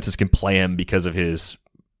defenses can play him because of his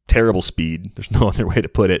terrible speed. There's no other way to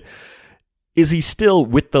put it. Is he still,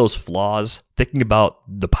 with those flaws, thinking about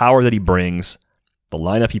the power that he brings, the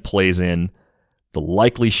lineup he plays in, the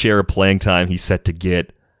likely share of playing time he's set to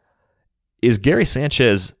get? Is Gary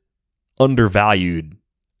Sanchez undervalued?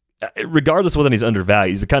 Regardless of whether he's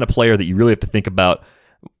undervalued, he's the kind of player that you really have to think about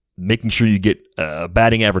making sure you get a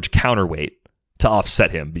batting average counterweight to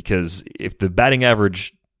offset him, because if the batting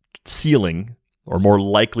average ceiling, or more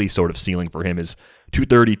likely sort of ceiling for him, is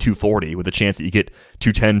 230, 240 with a chance that you get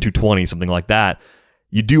 210, 220, something like that,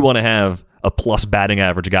 you do want to have a plus batting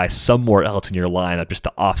average guy somewhere else in your lineup just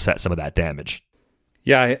to offset some of that damage.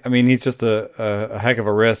 Yeah, I mean, he's just a heck of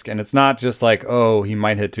a risk, and it's not just like, oh, he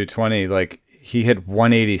might hit 220. Like, he hit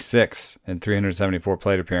 186 in 374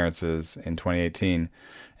 plate appearances in 2018.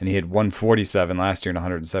 And he had 147 last year in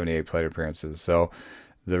 178 plate appearances. So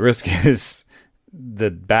the risk is the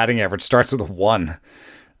batting average starts with a 1.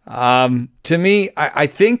 To me, I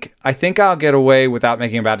think I'll get away without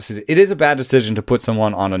making a bad decision. It is a bad decision to put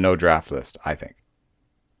someone on a no draft list, I think.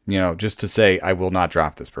 Just to say, I will not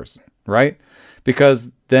draft this person, right?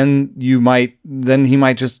 Because then he might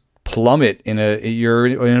just plummet you're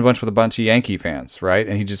in a bunch with a bunch of Yankee fans, right?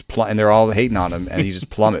 And and they're all hating on him, and he just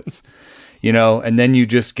plummets. And then you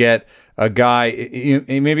just get a guy,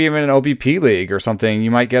 maybe even an OBP league or something. You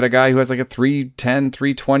might get a guy who has like a 310,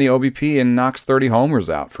 320 OBP and knocks 30 homers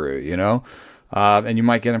out for you, and you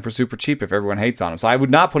might get him for super cheap if everyone hates on him. So I would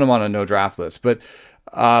not put him on a no draft list. But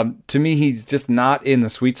to me, he's just not in the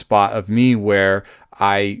sweet spot of me where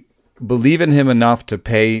I believe in him enough to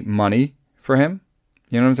pay money for him.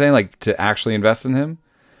 You know what I'm saying? Like, to actually invest in him.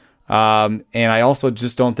 And I also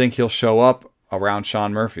just don't think he'll show up around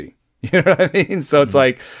Sean Murphy. You know what I mean? So it's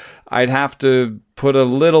like I'd have to put a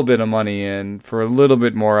little bit of money in for a little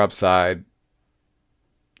bit more upside.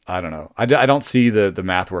 I don't know. I don't see the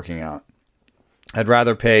math working out. I'd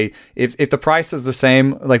rather pay if the price is the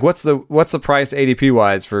same. Like, what's the price ADP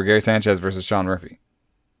wise for Gary Sanchez versus Sean Murphy?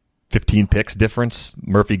 15 picks difference.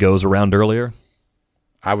 Murphy goes around earlier.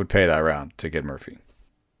 I would pay that round to get Murphy.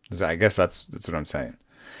 I guess that's what I'm saying.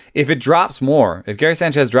 If it drops more, if Gary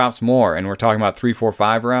Sanchez drops more, and we're talking about 3, 4,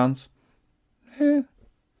 5 rounds,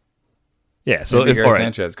 yeah. So if Gary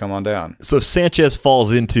Sanchez, come on down. So if Sanchez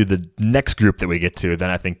falls into the next group that we get to, then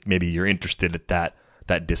I think maybe you're interested at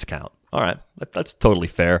that discount. All right, that's totally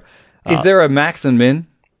fair. Is there a max and min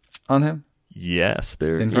on him? Yes,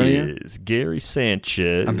 there is. Gary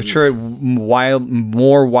Sanchez. I'm sure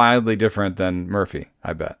more wildly different than Murphy,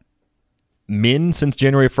 I bet. Min since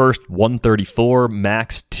January 1st, 134.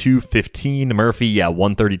 Max 215. Murphy,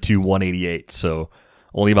 132, 188. So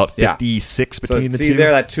only about 56 between the two. See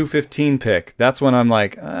there, that 215 pick. That's when I'm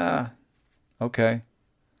like, okay.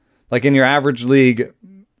 Like in your average league,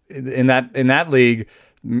 in that league,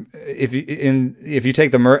 if you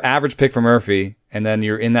take the average pick for Murphy and then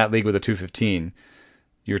you're in that league with a 215,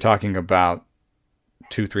 you're talking about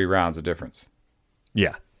 2-3 rounds of difference.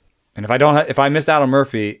 Yeah. And if I missed out on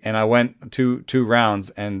Murphy and I went two rounds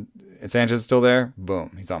and Sanchez is still there,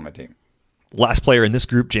 boom, he's on my team. Last player in this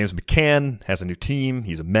group, James McCann, has a new team.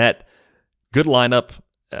 He's a Met. Good lineup.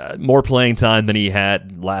 More playing time than he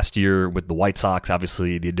had last year with the White Sox.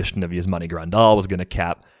 Obviously, the addition of Yasmani Grandal was going to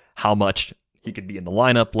cap how much he could be in the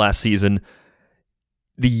lineup last season.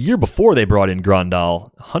 The year before they brought in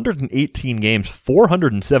Grandal, 118 games,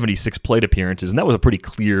 476 plate appearances, and that was a pretty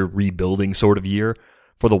clear rebuilding sort of year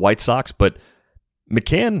for the White Sox, but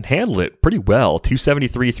McCann handled it pretty well.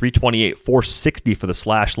 273, 328, 460 for the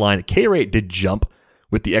slash line. The K rate did jump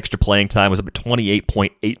with the extra playing time, was up at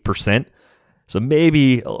 28.8%. So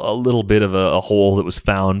maybe a little bit of a hole that was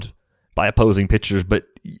found by opposing pitchers, but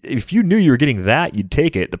if you knew you were getting that, you'd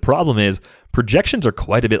take it. The problem is projections are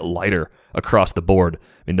quite a bit lighter across the board. I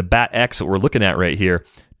mean, the Bat X that we're looking at right here,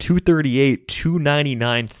 238,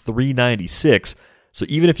 299, 396. So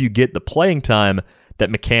even if you get the playing time that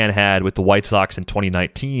McCann had with the White Sox in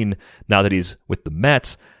 2019, now that he's with the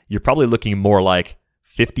Mets, you're probably looking more like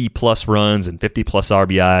 50-plus runs and 50-plus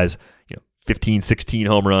RBIs, 15, 16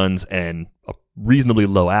 home runs, and a reasonably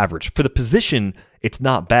low average. For the position, it's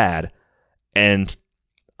not bad, and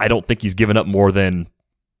I don't think he's given up more than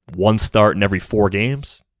one start in every 4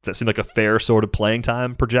 games. Does that seem like a fair sort of playing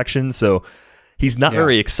time projection? So he's not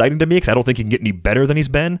very exciting to me because I don't think he can get any better than he's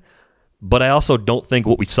been, but I also don't think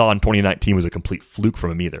what we saw in 2019 was a complete fluke from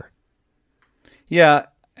him either. Yeah,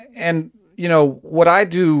 and what I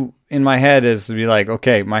do in my head is to be like,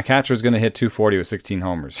 okay, my catcher is going to hit 240 with 16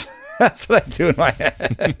 homers. That's what I do in my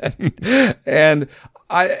head.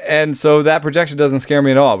 and so that projection doesn't scare me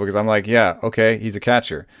at all because I'm like, yeah, okay, he's a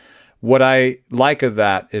catcher. What I like of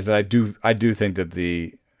that is that I do think that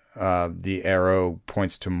the arrow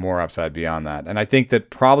points to more upside beyond that. And I think that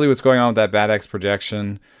probably what's going on with that Bat X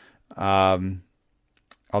projection,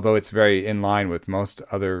 although it's very in line with most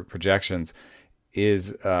other projections,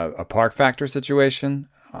 is a park factor situation.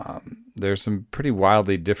 There's some pretty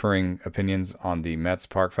wildly differing opinions on the Mets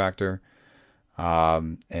park factor.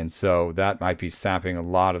 And so that might be sapping a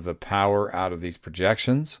lot of the power out of these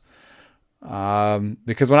projections.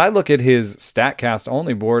 Because when I look at his StatCast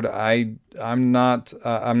only board, I'm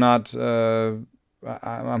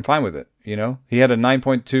fine with it. He had a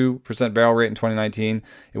 9.2% barrel rate in 2019.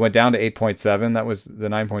 It went down to 8.7. That was the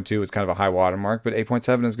 9.2 was kind of a high watermark, but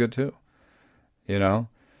 8.7 is good too.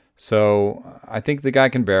 So I think the guy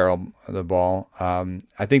can barrel the ball.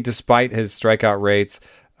 I think despite his strikeout rates,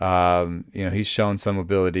 he's shown some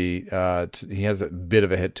ability. He has a bit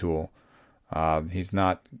of a hit tool. He's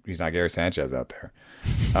not Gary Sanchez out there.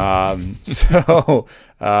 James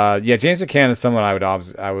McCann is someone I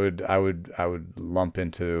would lump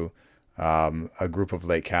into a group of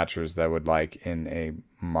late catchers that would like in a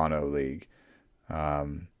mono league.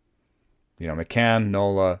 McCann,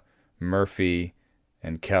 Nola, Murphy,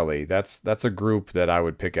 and Kelly. That's a group that I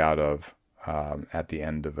would pick out of at the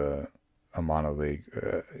end of a mono league,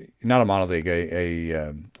 not a mono league,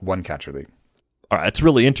 a one catcher league. All right, it's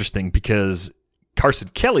really interesting because Carson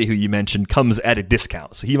Kelly, who you mentioned, comes at a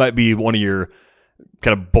discount. So he might be one of your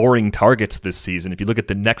kind of boring targets this season. If you look at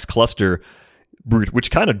the next cluster,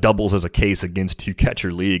 which kind of doubles as a case against 2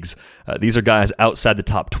 catcher leagues, these are guys outside the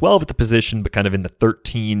top 12 at the position, but kind of in the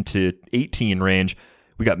 13 to 18 range.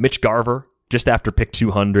 We got Mitch Garver just after pick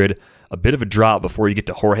 200, a bit of a drop before you get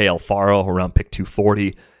to Jorge Alfaro around pick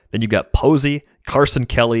 240. Then you got Posey, Carson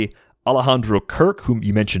Kelly, Alejandro Kirk, whom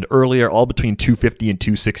you mentioned earlier, all between 250 and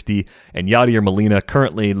 260, and Yadier Molina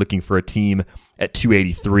currently looking for a team at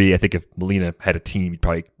 283. I think if Molina had a team, you'd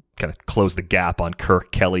probably kind of close the gap on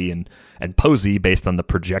Kirk, Kelly, and Posey based on the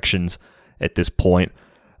projections at this point.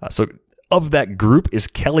 So of that group, is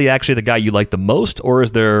Kelly actually the guy you like the most, or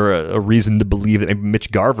is there a reason to believe that maybe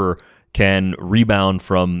Mitch Garver can rebound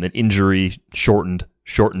from an injury-shortened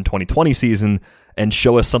 2020 season and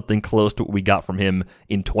show us something close to what we got from him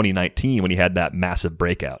in 2019 when he had that massive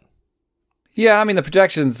breakout? Yeah, I mean, the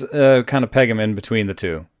projections kind of peg him in between the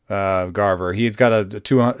two. Garver, he's got a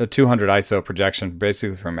 200 ISO projection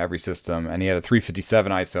basically from every system, and he had a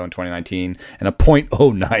 357 ISO in 2019 and a .097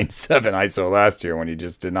 ISO last year when he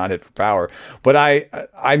just did not hit for power. But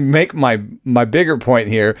I make my bigger point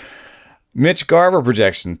here. Mitch Garver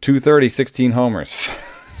projection, 230, 16 homers.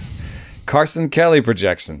 Carson Kelly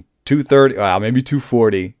projection, 230, maybe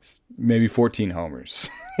 240, maybe 14 homers.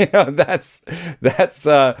 That's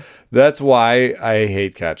why I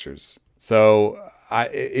hate catchers. So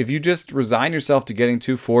if you just resign yourself to getting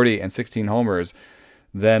 240 and 16 homers,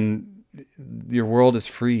 then your world is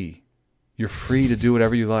free. You're free to do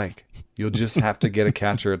whatever you like. You'll just have to get a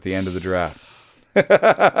catcher at the end of the draft.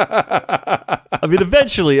 I mean,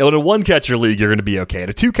 eventually, in a one-catcher league, you're going to be okay. In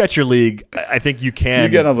a two-catcher league, I think you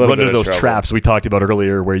can get a little run bit into of those trouble. traps we talked about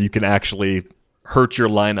earlier where you can actually hurt your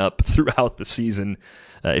lineup throughout the season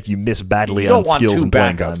if you miss badly on skills and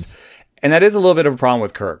playing time. And that is a little bit of a problem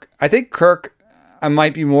with Kirk. I think Kirk, I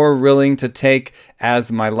might be more willing to take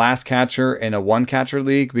as my last catcher in a one-catcher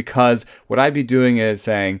league, because what I'd be doing is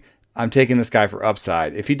saying, I'm taking this guy for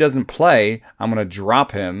upside. If he doesn't play, I'm going to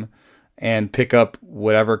drop him and pick up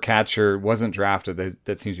whatever catcher wasn't drafted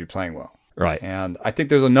that seems to be playing well. Right. And I think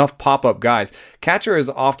there's enough pop-up guys. Catcher is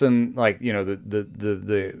often like,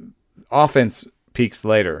 the offense peaks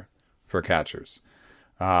later for catchers.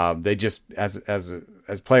 They just, as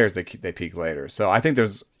players, they peak later. So I think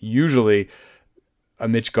there's usually a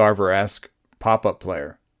Mitch Garver-esque pop-up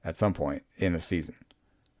player at some point in a season.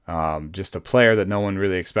 Just a player that no one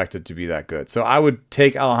really expected to be that good. So I would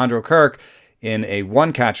take Alejandro Kirk in a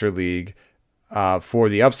one-catcher league for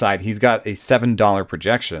the upside. He's got a $7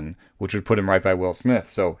 projection, which would put him right by Will Smith.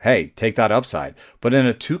 So, hey, take that upside. But in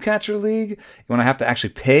a two-catcher league, when I have to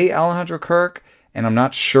actually pay Alejandro Kirk, and I'm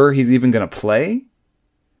not sure he's even going to play,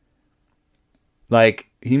 like,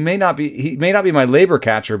 he may not be my labor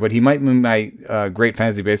catcher, but he might be my Great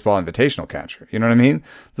Fantasy Baseball Invitational catcher. You know what I mean?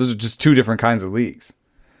 Those are just two different kinds of leagues.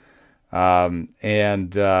 So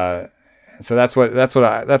that's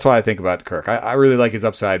why I think about Kirk. I really like his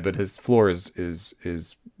upside, but his floor is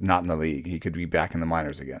not in the league. He could be back in the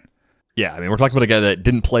minors again. Yeah, I mean, we're talking about a guy that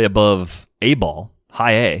didn't play above A-ball,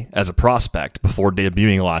 high A, as a prospect before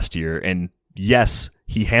debuting last year. And yes,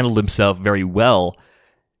 he handled himself very well.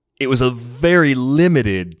 It was a very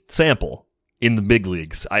limited sample in the big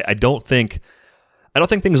leagues. I don't think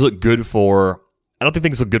things look good for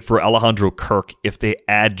Alejandro Kirk if they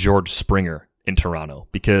add George Springer in Toronto,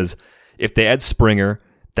 because if they add Springer,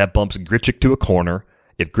 that bumps Grichuk to a corner.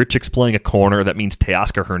 If Grichuk's playing a corner, that means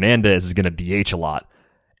Teoscar Hernandez is going to DH a lot.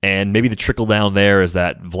 And maybe the trickle down there is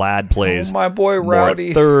that Vlad plays my boy Rowdy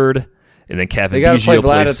at third, and then Kevin They got to play Biggio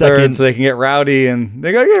Vlad plays at second. third so they can get Rowdy, and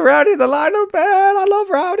they got to get Rowdy in the lineup, man. I love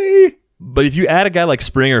Rowdy. But if you add a guy like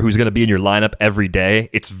Springer who's going to be in your lineup every day,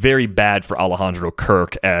 it's very bad for Alejandro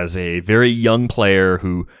Kirk as a very young player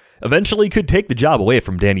who eventually could take the job away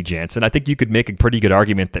from Danny Jansen. I think you could make a pretty good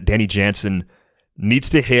argument that Danny Jansen needs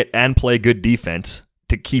to hit and play good defense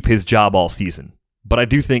to keep his job all season. But I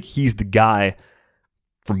do think he's the guy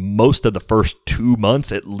for most of the first 2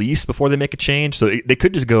 months at least before they make a change. So they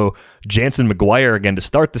could just go Jansen McGuire again to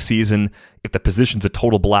start the season. If the position's a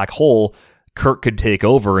total black hole, Kirk could take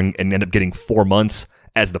over and end up getting 4 months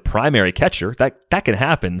as the primary catcher. That can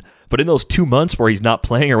happen. But in those 2 months where he's not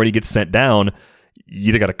playing or when he gets sent down, you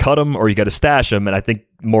either got to cut him or you got to stash him. And I think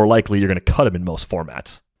more likely you're going to cut him in most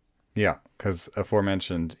formats. Yeah, because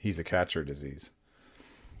aforementioned, he's a catcher disease.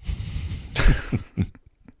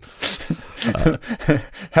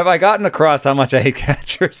 Have I gotten across how much I hate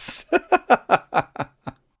catchers?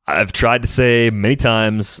 I've tried to say many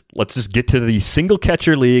times, let's just get to the single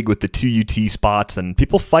catcher league with the 2 UT spots, and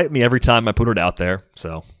people fight me every time I put it out there.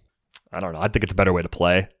 So I don't know. I think it's a better way to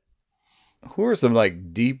play. Who are some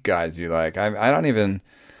like deep guys you like? I don't even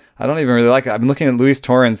really like it. I've been looking at Luis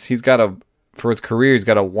Torrens. For his career, he's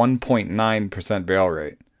got a 1.9% barrel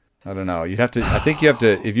rate. I don't know. I think you have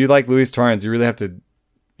to, if you like Luis Torrens, you have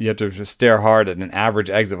to stare hard at an average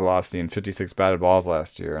exit velocity and 56 batted balls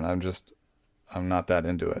last year. And I'm not that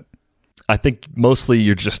into it. I think mostly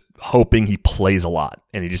you're just hoping he plays a lot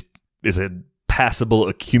and he just is a passable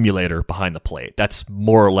accumulator behind the plate. That's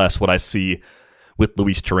more or less what I see with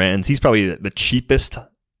Luis Torrens. He's probably the cheapest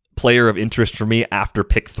player of interest for me after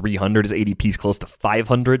pick 300. His ADP is close to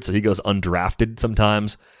 500, so he goes undrafted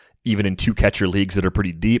sometimes, even in 2-catcher leagues that are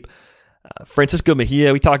pretty deep. Francisco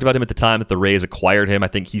Mejia, we talked about him at the time that the Rays acquired him. I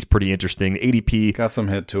think he's pretty interesting. ADP got some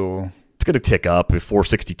hit tool. It's going to tick up.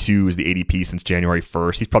 462 is the ADP since January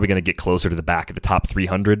 1st. He's probably going to get closer to the back of the top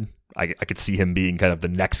 300. I could see him being kind of the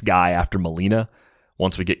next guy after Molina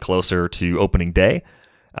once we get closer to opening day.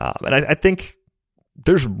 And I think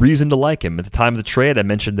there's reason to like him. At the time of the trade, I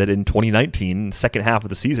mentioned that in 2019, the second half of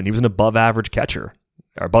the season, he was an above-average catcher,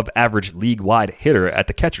 or above-average league-wide hitter at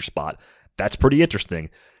the catcher spot. That's pretty interesting.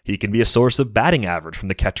 He can be a source of batting average from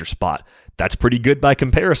the catcher spot. That's pretty good by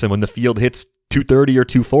comparison when the field hits 230 or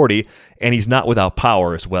 240, and he's not without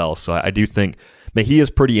power as well. So I do think Mejia's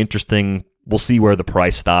pretty interesting. We'll see where the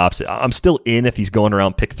price stops. I'm still in if he's going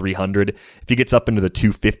around pick 300. If he gets up into the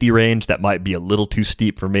 250 range, that might be a little too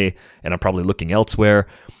steep for me, and I'm probably looking elsewhere.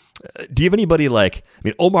 Do you have anybody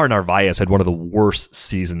Omar Narvaez had one of the worst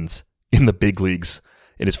seasons in the big leagues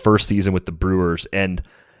in his first season with the Brewers. And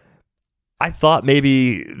I thought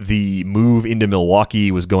maybe the move into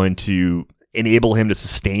Milwaukee was going to enable him to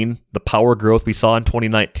sustain the power growth we saw in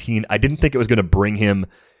 2019. I didn't think it was going to bring him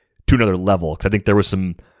to another level because I think there was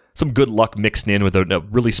some good luck mixed in with a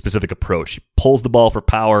really specific approach. He pulls the ball for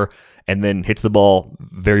power and then hits the ball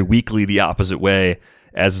very weakly the opposite way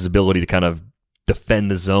as his ability to kind of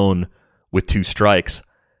defend the zone with 2 strikes.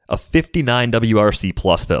 A 59 WRC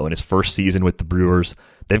plus, though, in his first season with the Brewers.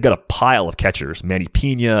 They've got a pile of catchers. Manny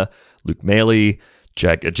Pena, Luke Maile,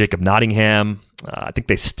 Jacob Nottingham. I think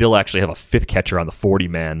they still actually have a 5th catcher on the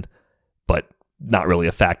 40-man, but not really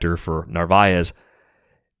a factor for Narvaez.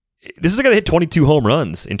 This is a guy that hit 22 home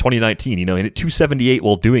runs in 2019. He hit 278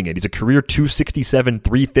 while doing it. He's a career 267,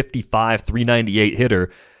 355, 398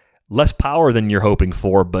 hitter. Less power than you're hoping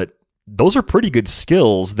for, but those are pretty good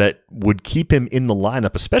skills that would keep him in the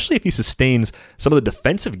lineup, especially if he sustains some of the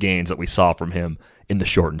defensive gains that we saw from him in the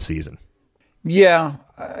shortened season. Yeah,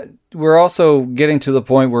 we're also getting to the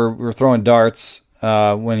point where we're throwing darts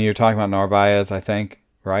when you're talking about Narvaez, I think,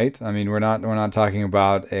 right? I mean, we're not talking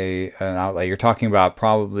about an outlet. You're talking about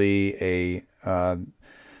probably a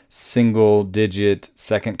single-digit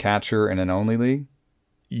second catcher in an only league.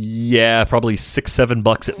 Yeah, probably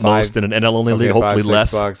 $6-7 at most in an NL only league. Hopefully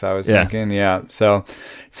less. $5-6 I was thinking. Yeah. So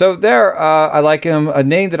there, I like him. A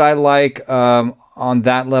name that I like on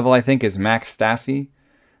that level, I think, is Max Stassi.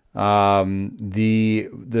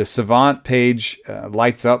 The Savant page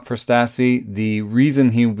lights up for Stassi. The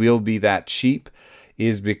reason he will be that cheap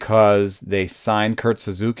is because they signed Kurt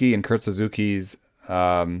Suzuki, and Kurt Suzuki's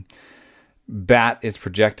bat is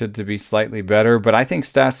projected to be slightly better, but I think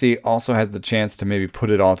Stassi also has the chance to maybe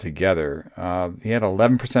put it all together. He had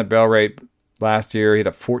 11% barrel rate last year. He had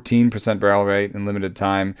a 14% barrel rate in limited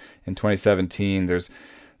time in 2017. There's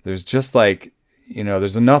just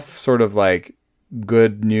there's enough sort of like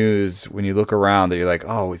good news when you look around that you're like,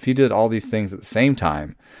 oh, if he did all these things at the same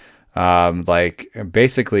time, like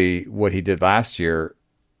basically what he did last year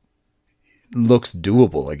looks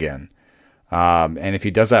doable again. And if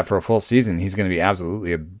he does that for a full season, he's going to be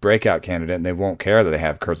absolutely a breakout candidate, and they won't care that they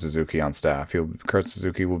have Kurt Suzuki on staff. Kurt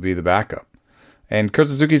Suzuki will be the backup. And Kurt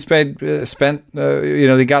Suzuki spent he got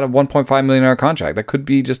a $1.5 million contract. That could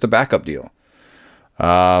be just a backup deal.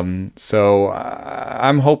 So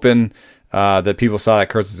I'm hoping that people saw that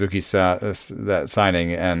Kurt Suzuki that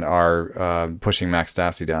signing and are pushing Max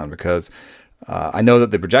Stassi down, because I know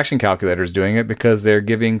that the projection calculator is doing it because they're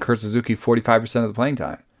giving Kurt Suzuki 45% of the playing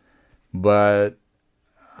time. But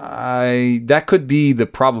that could be the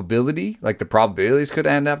probability. Like the probabilities could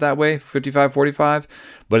end up that way, 55-45.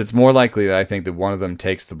 But it's more likely that I think that one of them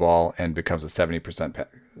takes the ball and becomes a 70%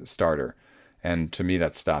 starter. And to me,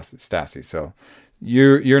 that's Stassi. So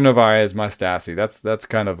your Narvaez, my Stassi. That's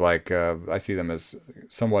kind of like I see them as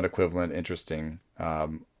somewhat equivalent, interesting,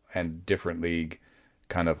 and different league,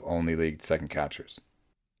 kind of only league second catchers.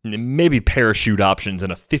 Maybe parachute options in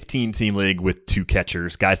a 15-team league with 2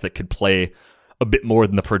 catchers, guys that could play a bit more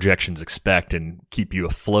than the projections expect and keep you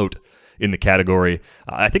afloat in the category.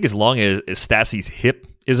 I think as long as Stassi's hip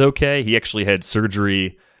is okay, he actually had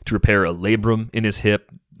surgery to repair a labrum in his hip,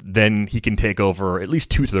 then he can take over at least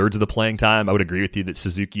 2/3 of the playing time. I would agree with you that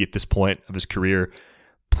Suzuki at this point of his career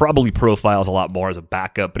probably profiles a lot more as a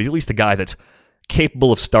backup, but he's at least a guy that's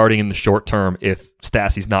capable of starting in the short term if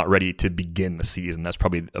Stassi's not ready to begin the season. That's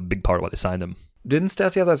probably a big part of why they signed him. Didn't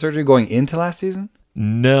Stassi have that surgery going into last season?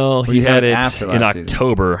 No, he had it in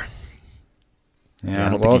October.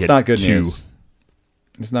 Yeah, well, it's not good news.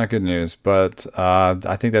 It's not good news, but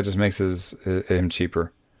I think that just makes him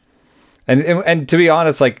cheaper. And to be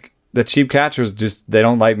honest, like the cheap catchers they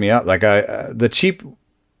don't light me up. Like the cheap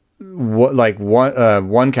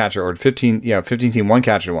one catcher or 15 team one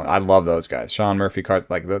catcher one. I love those guys. Sean Murphy,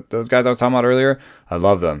 like those guys I was talking about earlier. I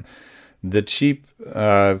love them. The cheap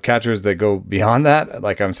catchers that go beyond that,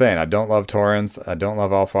 like I'm saying, I don't love Torrens. I don't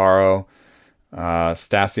love Alfaro.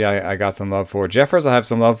 Stassi, I got some love for. Jeffers, I have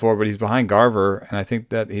some love for, but he's behind Garver, and I think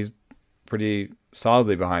that he's pretty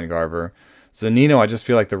solidly behind Garver. Zunino, I just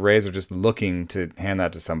feel like the Rays are just looking to hand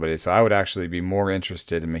that to somebody. So I would actually be more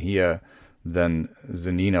interested in Mejia than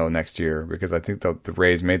Zunino next year, because I think the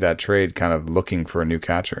Rays made that trade kind of looking for a new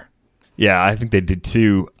catcher. Yeah, I think they did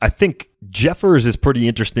too. I think Jeffers is pretty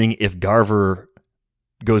interesting if Garver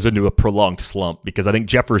goes into a prolonged slump, because I think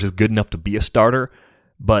Jeffers is good enough to be a starter,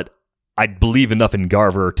 but I believe enough in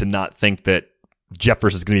Garver to not think that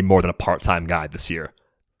Jeffers is going to be more than a part-time guy this year.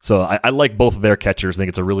 So I like both of their catchers. I think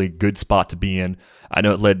it's a really good spot to be in. I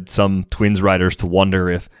know it led some Twins writers to wonder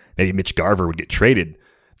if maybe Mitch Garver would get traded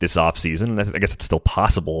this offseason. I guess it's still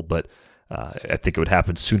possible, but I think it would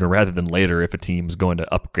happen sooner rather than later if a team's going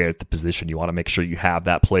to upgrade at the position. You want to make sure you have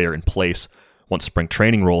that player in place once spring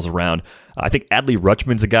training rolls around. I think Adley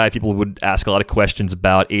Rutschman's a guy people would ask a lot of questions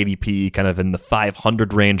about. ADP kind of in the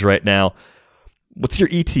 500 range right now. What's your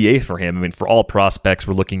ETA for him? I mean, for all prospects,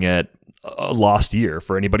 we're looking at a lost year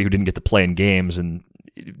for anybody who didn't get to play in games. And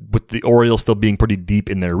with the Orioles still being pretty deep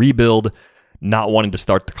in their rebuild, not wanting to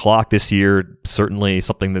start the clock this year, certainly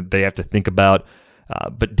something that they have to think about.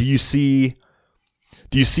 But do you see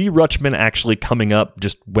Rutschman actually coming up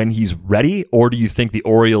just when he's ready, or do you think the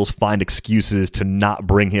Orioles find excuses to not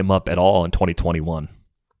bring him up at all in 2021?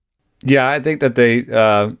 Yeah, I think that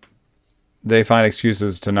they find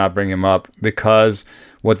excuses to not bring him up because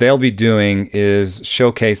what they'll be doing is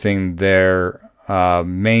showcasing their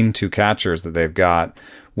main two catchers that they've got,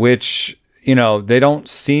 which, you know, they don't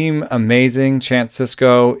seem amazing. Chance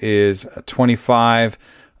Sisco is 25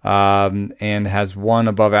 and has one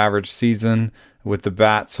above average season with the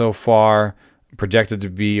bat so far, projected to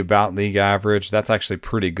be about league average. That's actually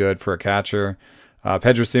pretty good for a catcher.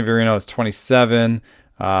 Pedro Severino is 27,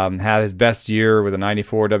 had his best year with a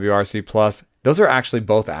 94 WRC plus. Those are actually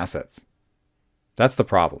both assets. That's the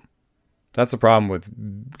problem. That's the problem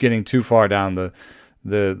with getting too far down the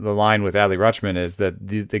line with Adley Rutschman, is that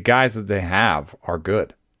the guys that they have are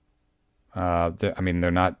good.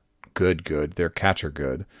 They're not good. They're catcher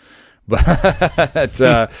good. But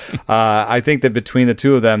I think that between the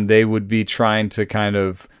two of them, they would be trying to kind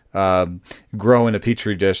of grow in a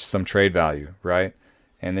petri dish some trade value, right?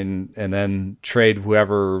 And then trade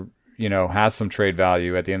whoever, you know, has some trade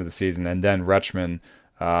value at the end of the season, and then Rutschman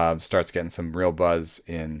starts getting some real buzz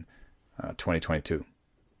in 2022.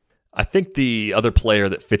 I think the other player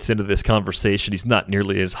that fits into this conversation, he's not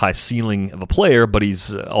nearly as high ceiling of a player, but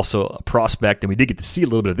he's also a prospect, and we did get to see a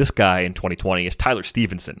little bit of this guy in 2020, is Tyler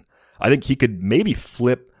Stevenson. I think he could maybe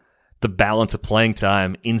flip the balance of playing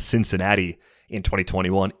time in Cincinnati in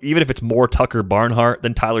 2021. Even if it's more Tucker Barnhart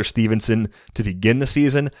than Tyler Stevenson to begin the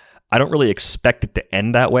season, I don't really expect it to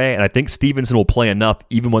end that way. And I think Stevenson will play enough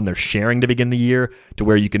even when they're sharing to begin the year to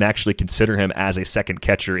where you can actually consider him as a second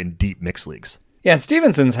catcher in deep mixed leagues. Yeah, and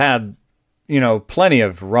Stevenson's had, you know, plenty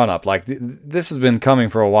of run-up. Like, this has been coming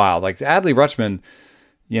for a while. Like, Adley Rutschman,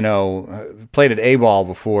 you know, played at A-ball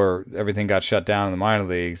before everything got shut down in the minor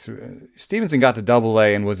leagues. Stevenson got to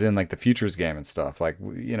Double-A and was in, like, the futures game and stuff. Like,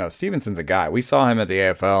 you know, Stevenson's a guy. We saw him at the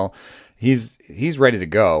AFL. He's ready to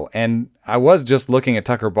go. And I was just looking at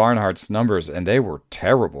Tucker Barnhart's numbers, and they were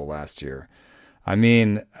terrible last year. I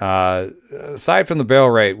mean, aside from the barrel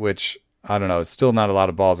rate, which, I don't know, it's still not a lot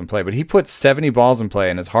of balls in play, but he put 70 balls in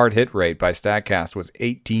play, and his hard hit rate by StatCast was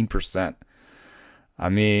 18%. I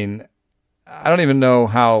mean, I don't even know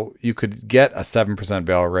how you could get a 7%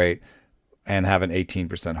 barrel rate and have an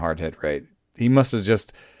 18% hard hit rate. He must have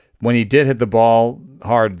just, when he did hit the ball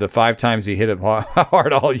hard, the 5 times he hit it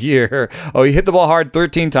hard all year, he hit the ball hard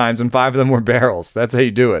 13 times and 5 of them were barrels. That's how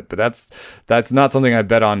you do it. But that's not something I'd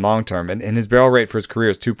bet on long term. And his barrel rate for his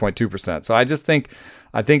career is 2.2%. So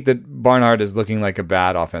I think that Barnhart is looking like a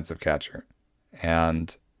bad offensive catcher.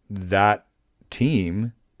 And that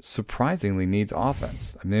team surprisingly needs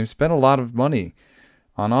offense. I mean, they've spent a lot of money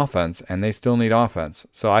on offense, and they still need offense.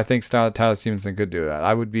 So I think Tyler Stevenson could do that.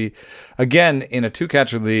 I would be, again, in a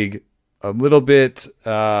 2-catcher league, a little bit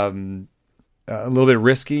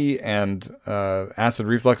risky and acid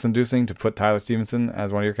reflux inducing to put Tyler Stevenson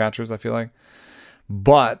as one of your catchers, I feel like.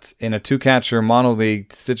 But in a 2-catcher mono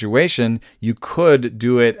league situation, you could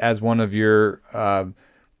do it as one of your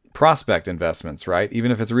prospect investments, right?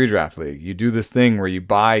 Even if it's a redraft league, you do this thing where you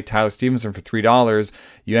buy Tyler Stevenson for $3.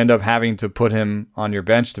 You end up having to put him on your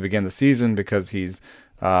bench to begin the season because he's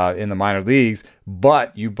in the minor leagues,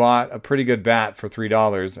 but you bought a pretty good bat for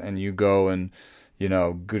 $3 and you go and, you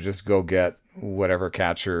know, just go get whatever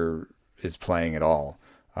catcher is playing at all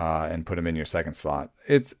and put him in your second slot.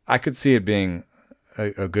 I could see it being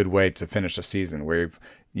a good way to finish a season where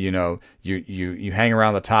you hang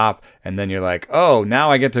around the top and then you're like, oh, now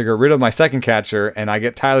I get to get rid of my second catcher and I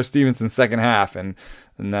get Tyler Stevenson's second half, and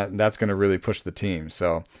that's going to really push the team.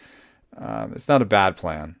 So it's not a bad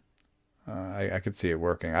plan. I could see it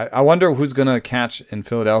working. I wonder who's going to catch in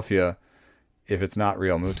Philadelphia if it's not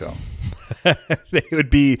Real Muto. They would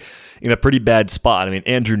be in a pretty bad spot. I mean,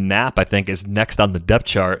 Andrew Knapp, I think, is next on the depth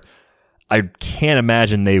chart. I can't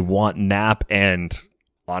imagine they want Knapp, and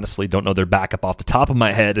honestly don't know their backup off the top of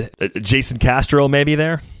my head. Jason Castro maybe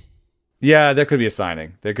there? Yeah, there could be a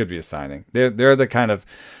signing. They're the kind of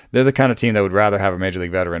team that would rather have a major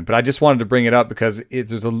league veteran. But I just wanted to bring it up because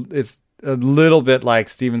it's a little bit like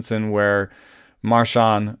Stevenson, where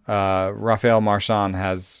Rafael Marchand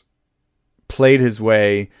has played his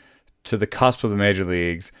way to the cusp of the major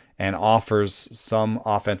leagues and offers some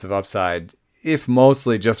offensive upside, if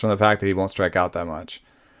mostly just from the fact that he won't strike out that much.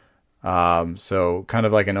 So kind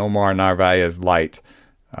of like an Omar Narvaez light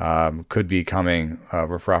could be coming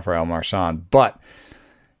with Rafael Marchand. But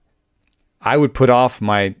I would put off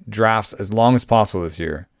my drafts as long as possible this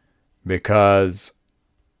year, because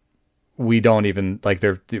we don't even, like,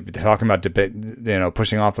 they're talking about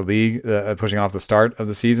pushing off the league, pushing off the start of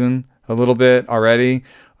the season a little bit already.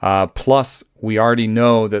 Plus, we already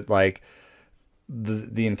know that like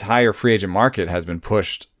the entire free agent market has been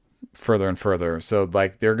pushed further and further. So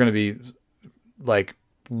like they're going to be like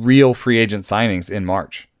real free agent signings in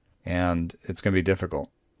March, and it's going to be difficult.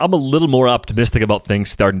 I'm a little more optimistic about things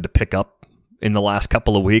starting to pick up in the last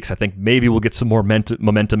couple of weeks. I think maybe we'll get some more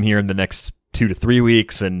momentum here in the next 2 to 3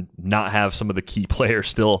 weeks and not have some of the key players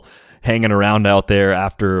still hanging around out there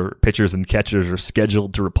after pitchers and catchers are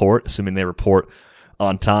scheduled to report, assuming they report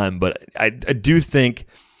on time. But I do think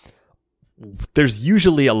there's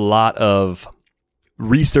usually a lot of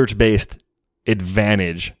research-based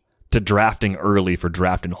advantage to drafting early for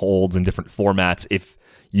drafting holds in different formats if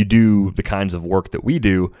you do the kinds of work that we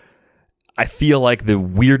do. I feel like the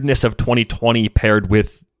weirdness of 2020 paired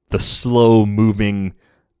with the slow-moving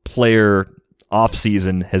player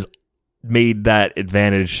offseason has made that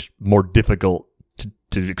advantage more difficult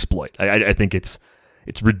to exploit. I think it's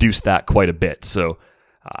reduced that quite a bit. So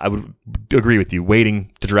I would agree with you.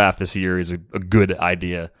 Waiting to draft this year is a good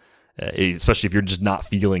idea, especially if you're just not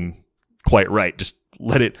feeling quite right. Just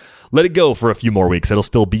let it go for a few more weeks. It'll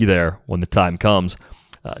still be there when the time comes.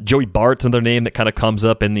 Joey Bart's another name that kind of comes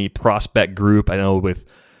up in the prospect group. I know with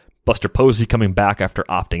Buster Posey coming back after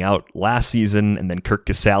opting out last season, and then Kirk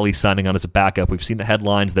Casale signing on as a backup. We've seen the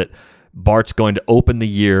headlines that Bart's going to open the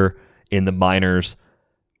year in the minors.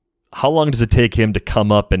 How long does it take him to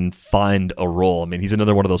come up and find a role? I mean, he's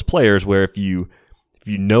another one of those players where if you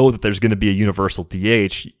know that there's going to be a universal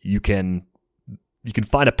DH, you can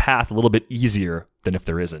find a path a little bit easier than if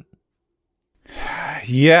there isn't.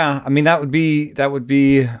 Yeah, I mean that would be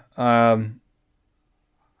a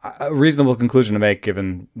reasonable conclusion to make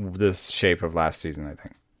given this shape of last season. I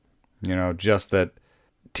think, just that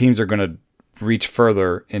teams are going to reach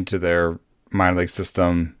further into their minor league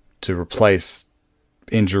system to replace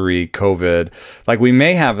injury, COVID. Like we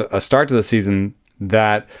may have a start to the season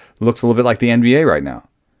that looks a little bit like the NBA right now,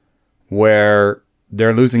 where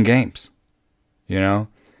they're losing games, And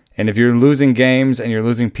if you're losing games and you're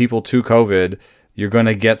losing people to COVID, you're going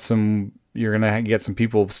to get some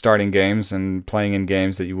people starting games and playing in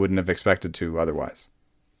games that you wouldn't have expected to otherwise.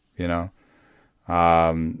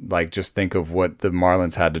 Like just think of what the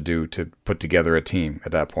Marlins had to do to put together a team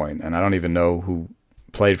at that point. And I don't even know who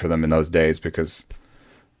played for them in those days because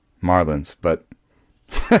Marlins, but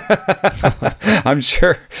I'm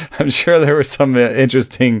sure there were some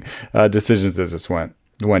interesting decisions that just went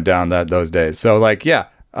down those days. So like, yeah,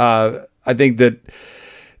 I think that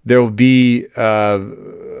there will be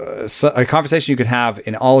a conversation you could have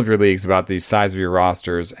in all of your leagues about the size of your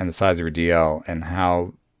rosters and the size of your DL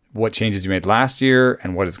and what changes you made last year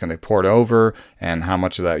and what is going to port over and how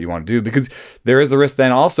much of that you want to do. Because there is the risk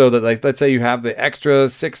then also that, like, let's say you have the extra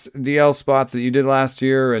 6 DL spots that you did last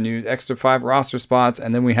year and you extra 5 roster spots,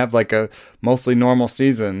 and then we have like a mostly normal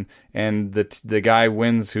season and the guy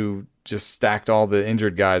wins who just stacked all the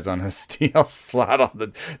injured guys on his DL slot on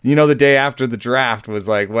the day after the draft was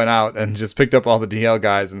like went out and just picked up all the DL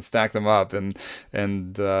guys and stacked them up and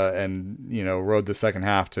rode the second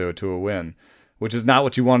half to a win, which is not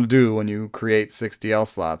what you want to do when you create 6 DL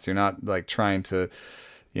slots. You're not like trying to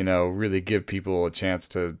really give people a chance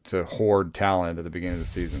to hoard talent at the beginning of the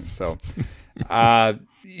season. So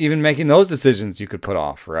even making those decisions you could put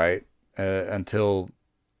off, right, until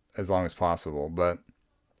as long as possible, but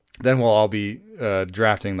then we'll all be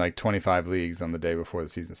drafting like 25 leagues on the day before the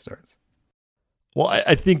season starts. Well,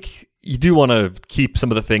 I think you do want to keep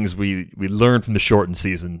some of the things we learned from the shortened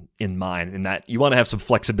season in mind, in that you want to have some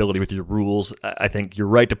flexibility with your rules. I think you're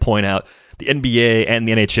right to point out the NBA and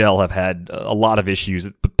the NHL have had a lot of issues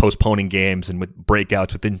with postponing games and with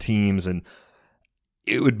breakouts within teams, and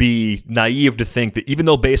it would be naive to think that even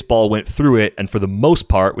though baseball went through it, and for the most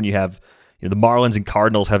part, when you have the Marlins and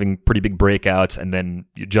Cardinals having pretty big breakouts, and then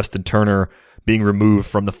Justin Turner being removed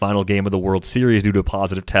from the final game of the World Series due to a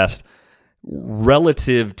positive test,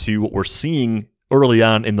 relative to what we're seeing early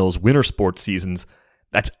on in those winter sports seasons,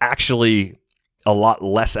 that's actually a lot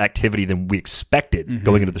less activity than we expected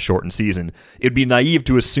going into the shortened season. It'd be naive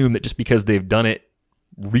to assume that just because they've done it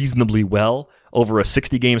reasonably well over a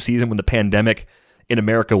 60-game season when the pandemic in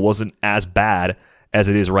America wasn't as bad as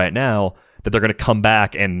it is right now, that they're going to come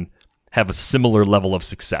back and have a similar level of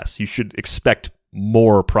success. You should expect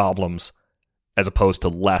more problems as opposed to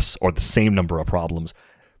less or the same number of problems.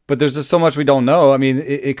 But there's just so much we don't know. I mean,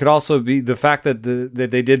 it could also be the fact that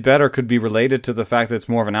that they did better could be related to the fact that it's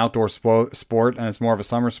more of an outdoor sport and it's more of a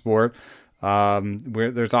summer sport.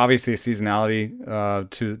 Where there's obviously a seasonality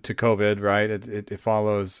to COVID, right? It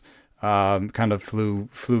follows kind of flu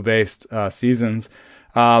based seasons.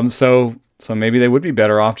 So maybe they would be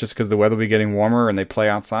better off just because the weather will be getting warmer and they play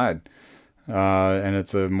outside, and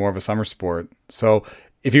it's more of a summer sport. So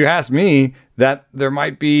if you ask me, that there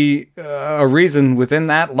might be a reason within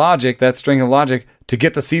that logic, that string of logic, to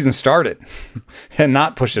get the season started and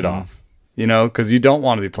not push it off, because you don't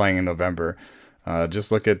want to be playing in November.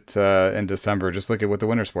 Just look at in December, just look at what the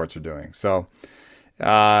winter sports are doing. So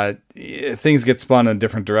things get spun in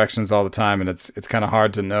different directions all the time, and it's kind of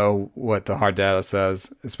hard to know what the hard data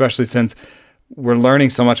says, especially since we're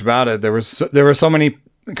learning so much about it. There were so many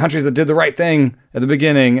countries that did the right thing at the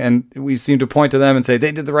beginning, and we seem to point to them and say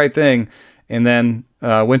they did the right thing, and then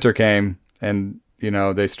winter came, and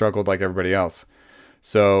they struggled like everybody else.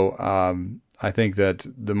 So I think that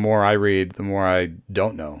the more I read, the more I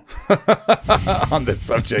don't know on this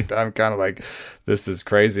subject. I'm kind of like, this is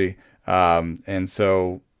crazy, and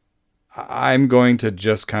so I'm going to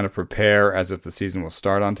just kind of prepare as if the season will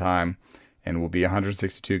start on time and will be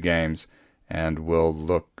 162 games and will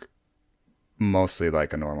look mostly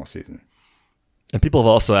like a normal season. And people have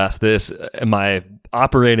also asked this, am I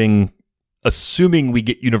operating, assuming we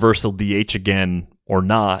get universal DH again or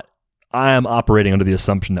not? I am operating under the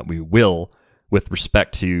assumption that we will, with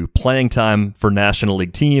respect to playing time for National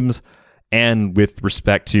League teams and with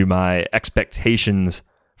respect to my expectations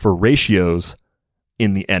for ratios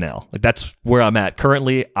in the NL. Like, that's where I'm at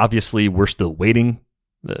currently. Obviously, we're still waiting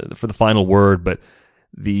for the final word, but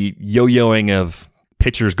the yo-yoing of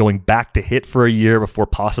pitchers going back to hit for a year before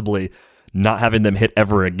possibly not having them hit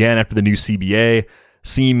ever again after the new CBA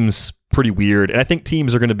seems pretty weird. And I think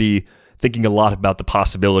teams are going to be thinking a lot about the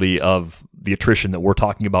possibility of the attrition that we're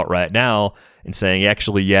talking about right now and saying,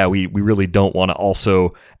 actually, yeah, we really don't want to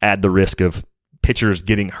also add the risk of pitchers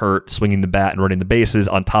getting hurt, swinging the bat and running the bases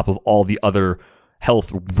on top of all the other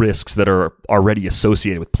health risks that are already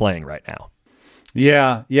associated with playing right now.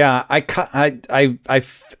 Yeah.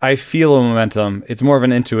 I feel a momentum. It's more of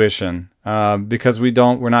an intuition because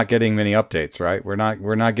we're not getting many updates, right?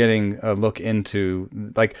 We're not getting a look into,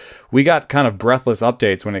 like, we got kind of breathless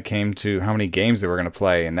updates when it came to how many games they were going to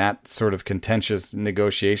play and that sort of contentious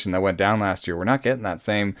negotiation that went down last year. We're not getting that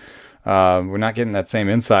same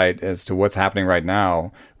insight as to what's happening right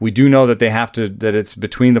now. We do know that that it's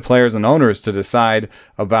between the players and owners to decide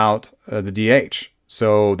about the DH.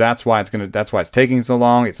 So that's why it's taking so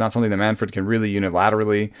long. It's not something that Manfred can really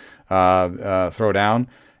unilaterally throw down,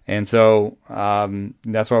 and so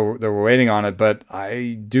that's why we're waiting on it. But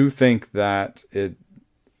I do think that I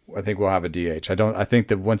think we'll have a DH. I think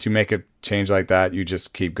that once you make a change like that, you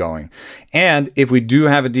just keep going. And if we do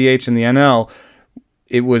have a DH in the NL,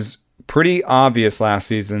 it was pretty obvious last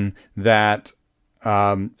season that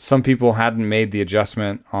some people hadn't made the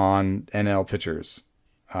adjustment on NL pitchers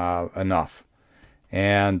enough,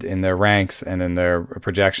 and in their ranks and in their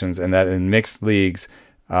projections, and that in mixed leagues,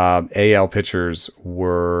 AL pitchers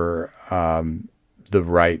were the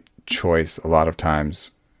right choice a lot of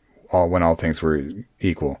times, when all things were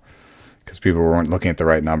equal, because people weren't looking at the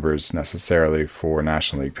right numbers necessarily for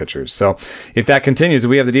National League pitchers. So if that continues, if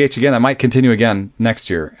we have the DH again, that might continue again next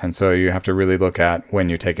year, and so you have to really look at when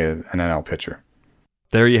you take an NL pitcher.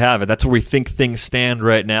 There you have it. That's where we think things stand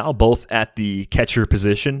right now, both at the catcher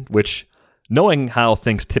position, which, knowing how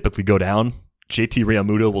things typically go down, JT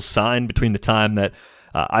Realmuto will sign between the time that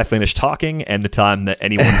I finish talking and the time that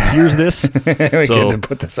anyone hears this. We get to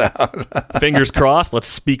put this out. Fingers crossed. Let's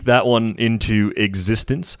speak that one into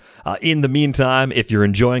existence. In the meantime, if you're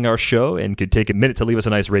enjoying our show and could take a minute to leave us a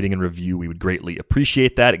nice rating and review, we would greatly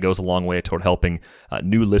appreciate that. It goes a long way toward helping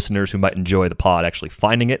new listeners who might enjoy the pod actually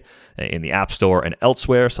finding it in the App Store and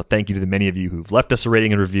elsewhere. So thank you to the many of you who've left us a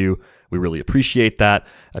rating and review. We really appreciate that.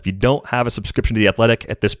 If you don't have a subscription to The Athletic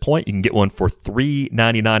at this point, you can get one for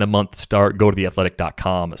 $3.99 a month to start. Go to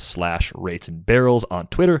theathletic.com/rates and barrels on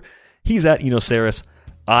Twitter. He's at Eno Saris.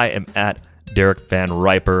 I am at Derek Van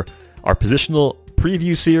Riper. Our positional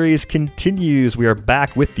preview series continues. We are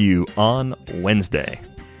back with you on Wednesday.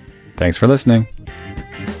 Thanks for listening.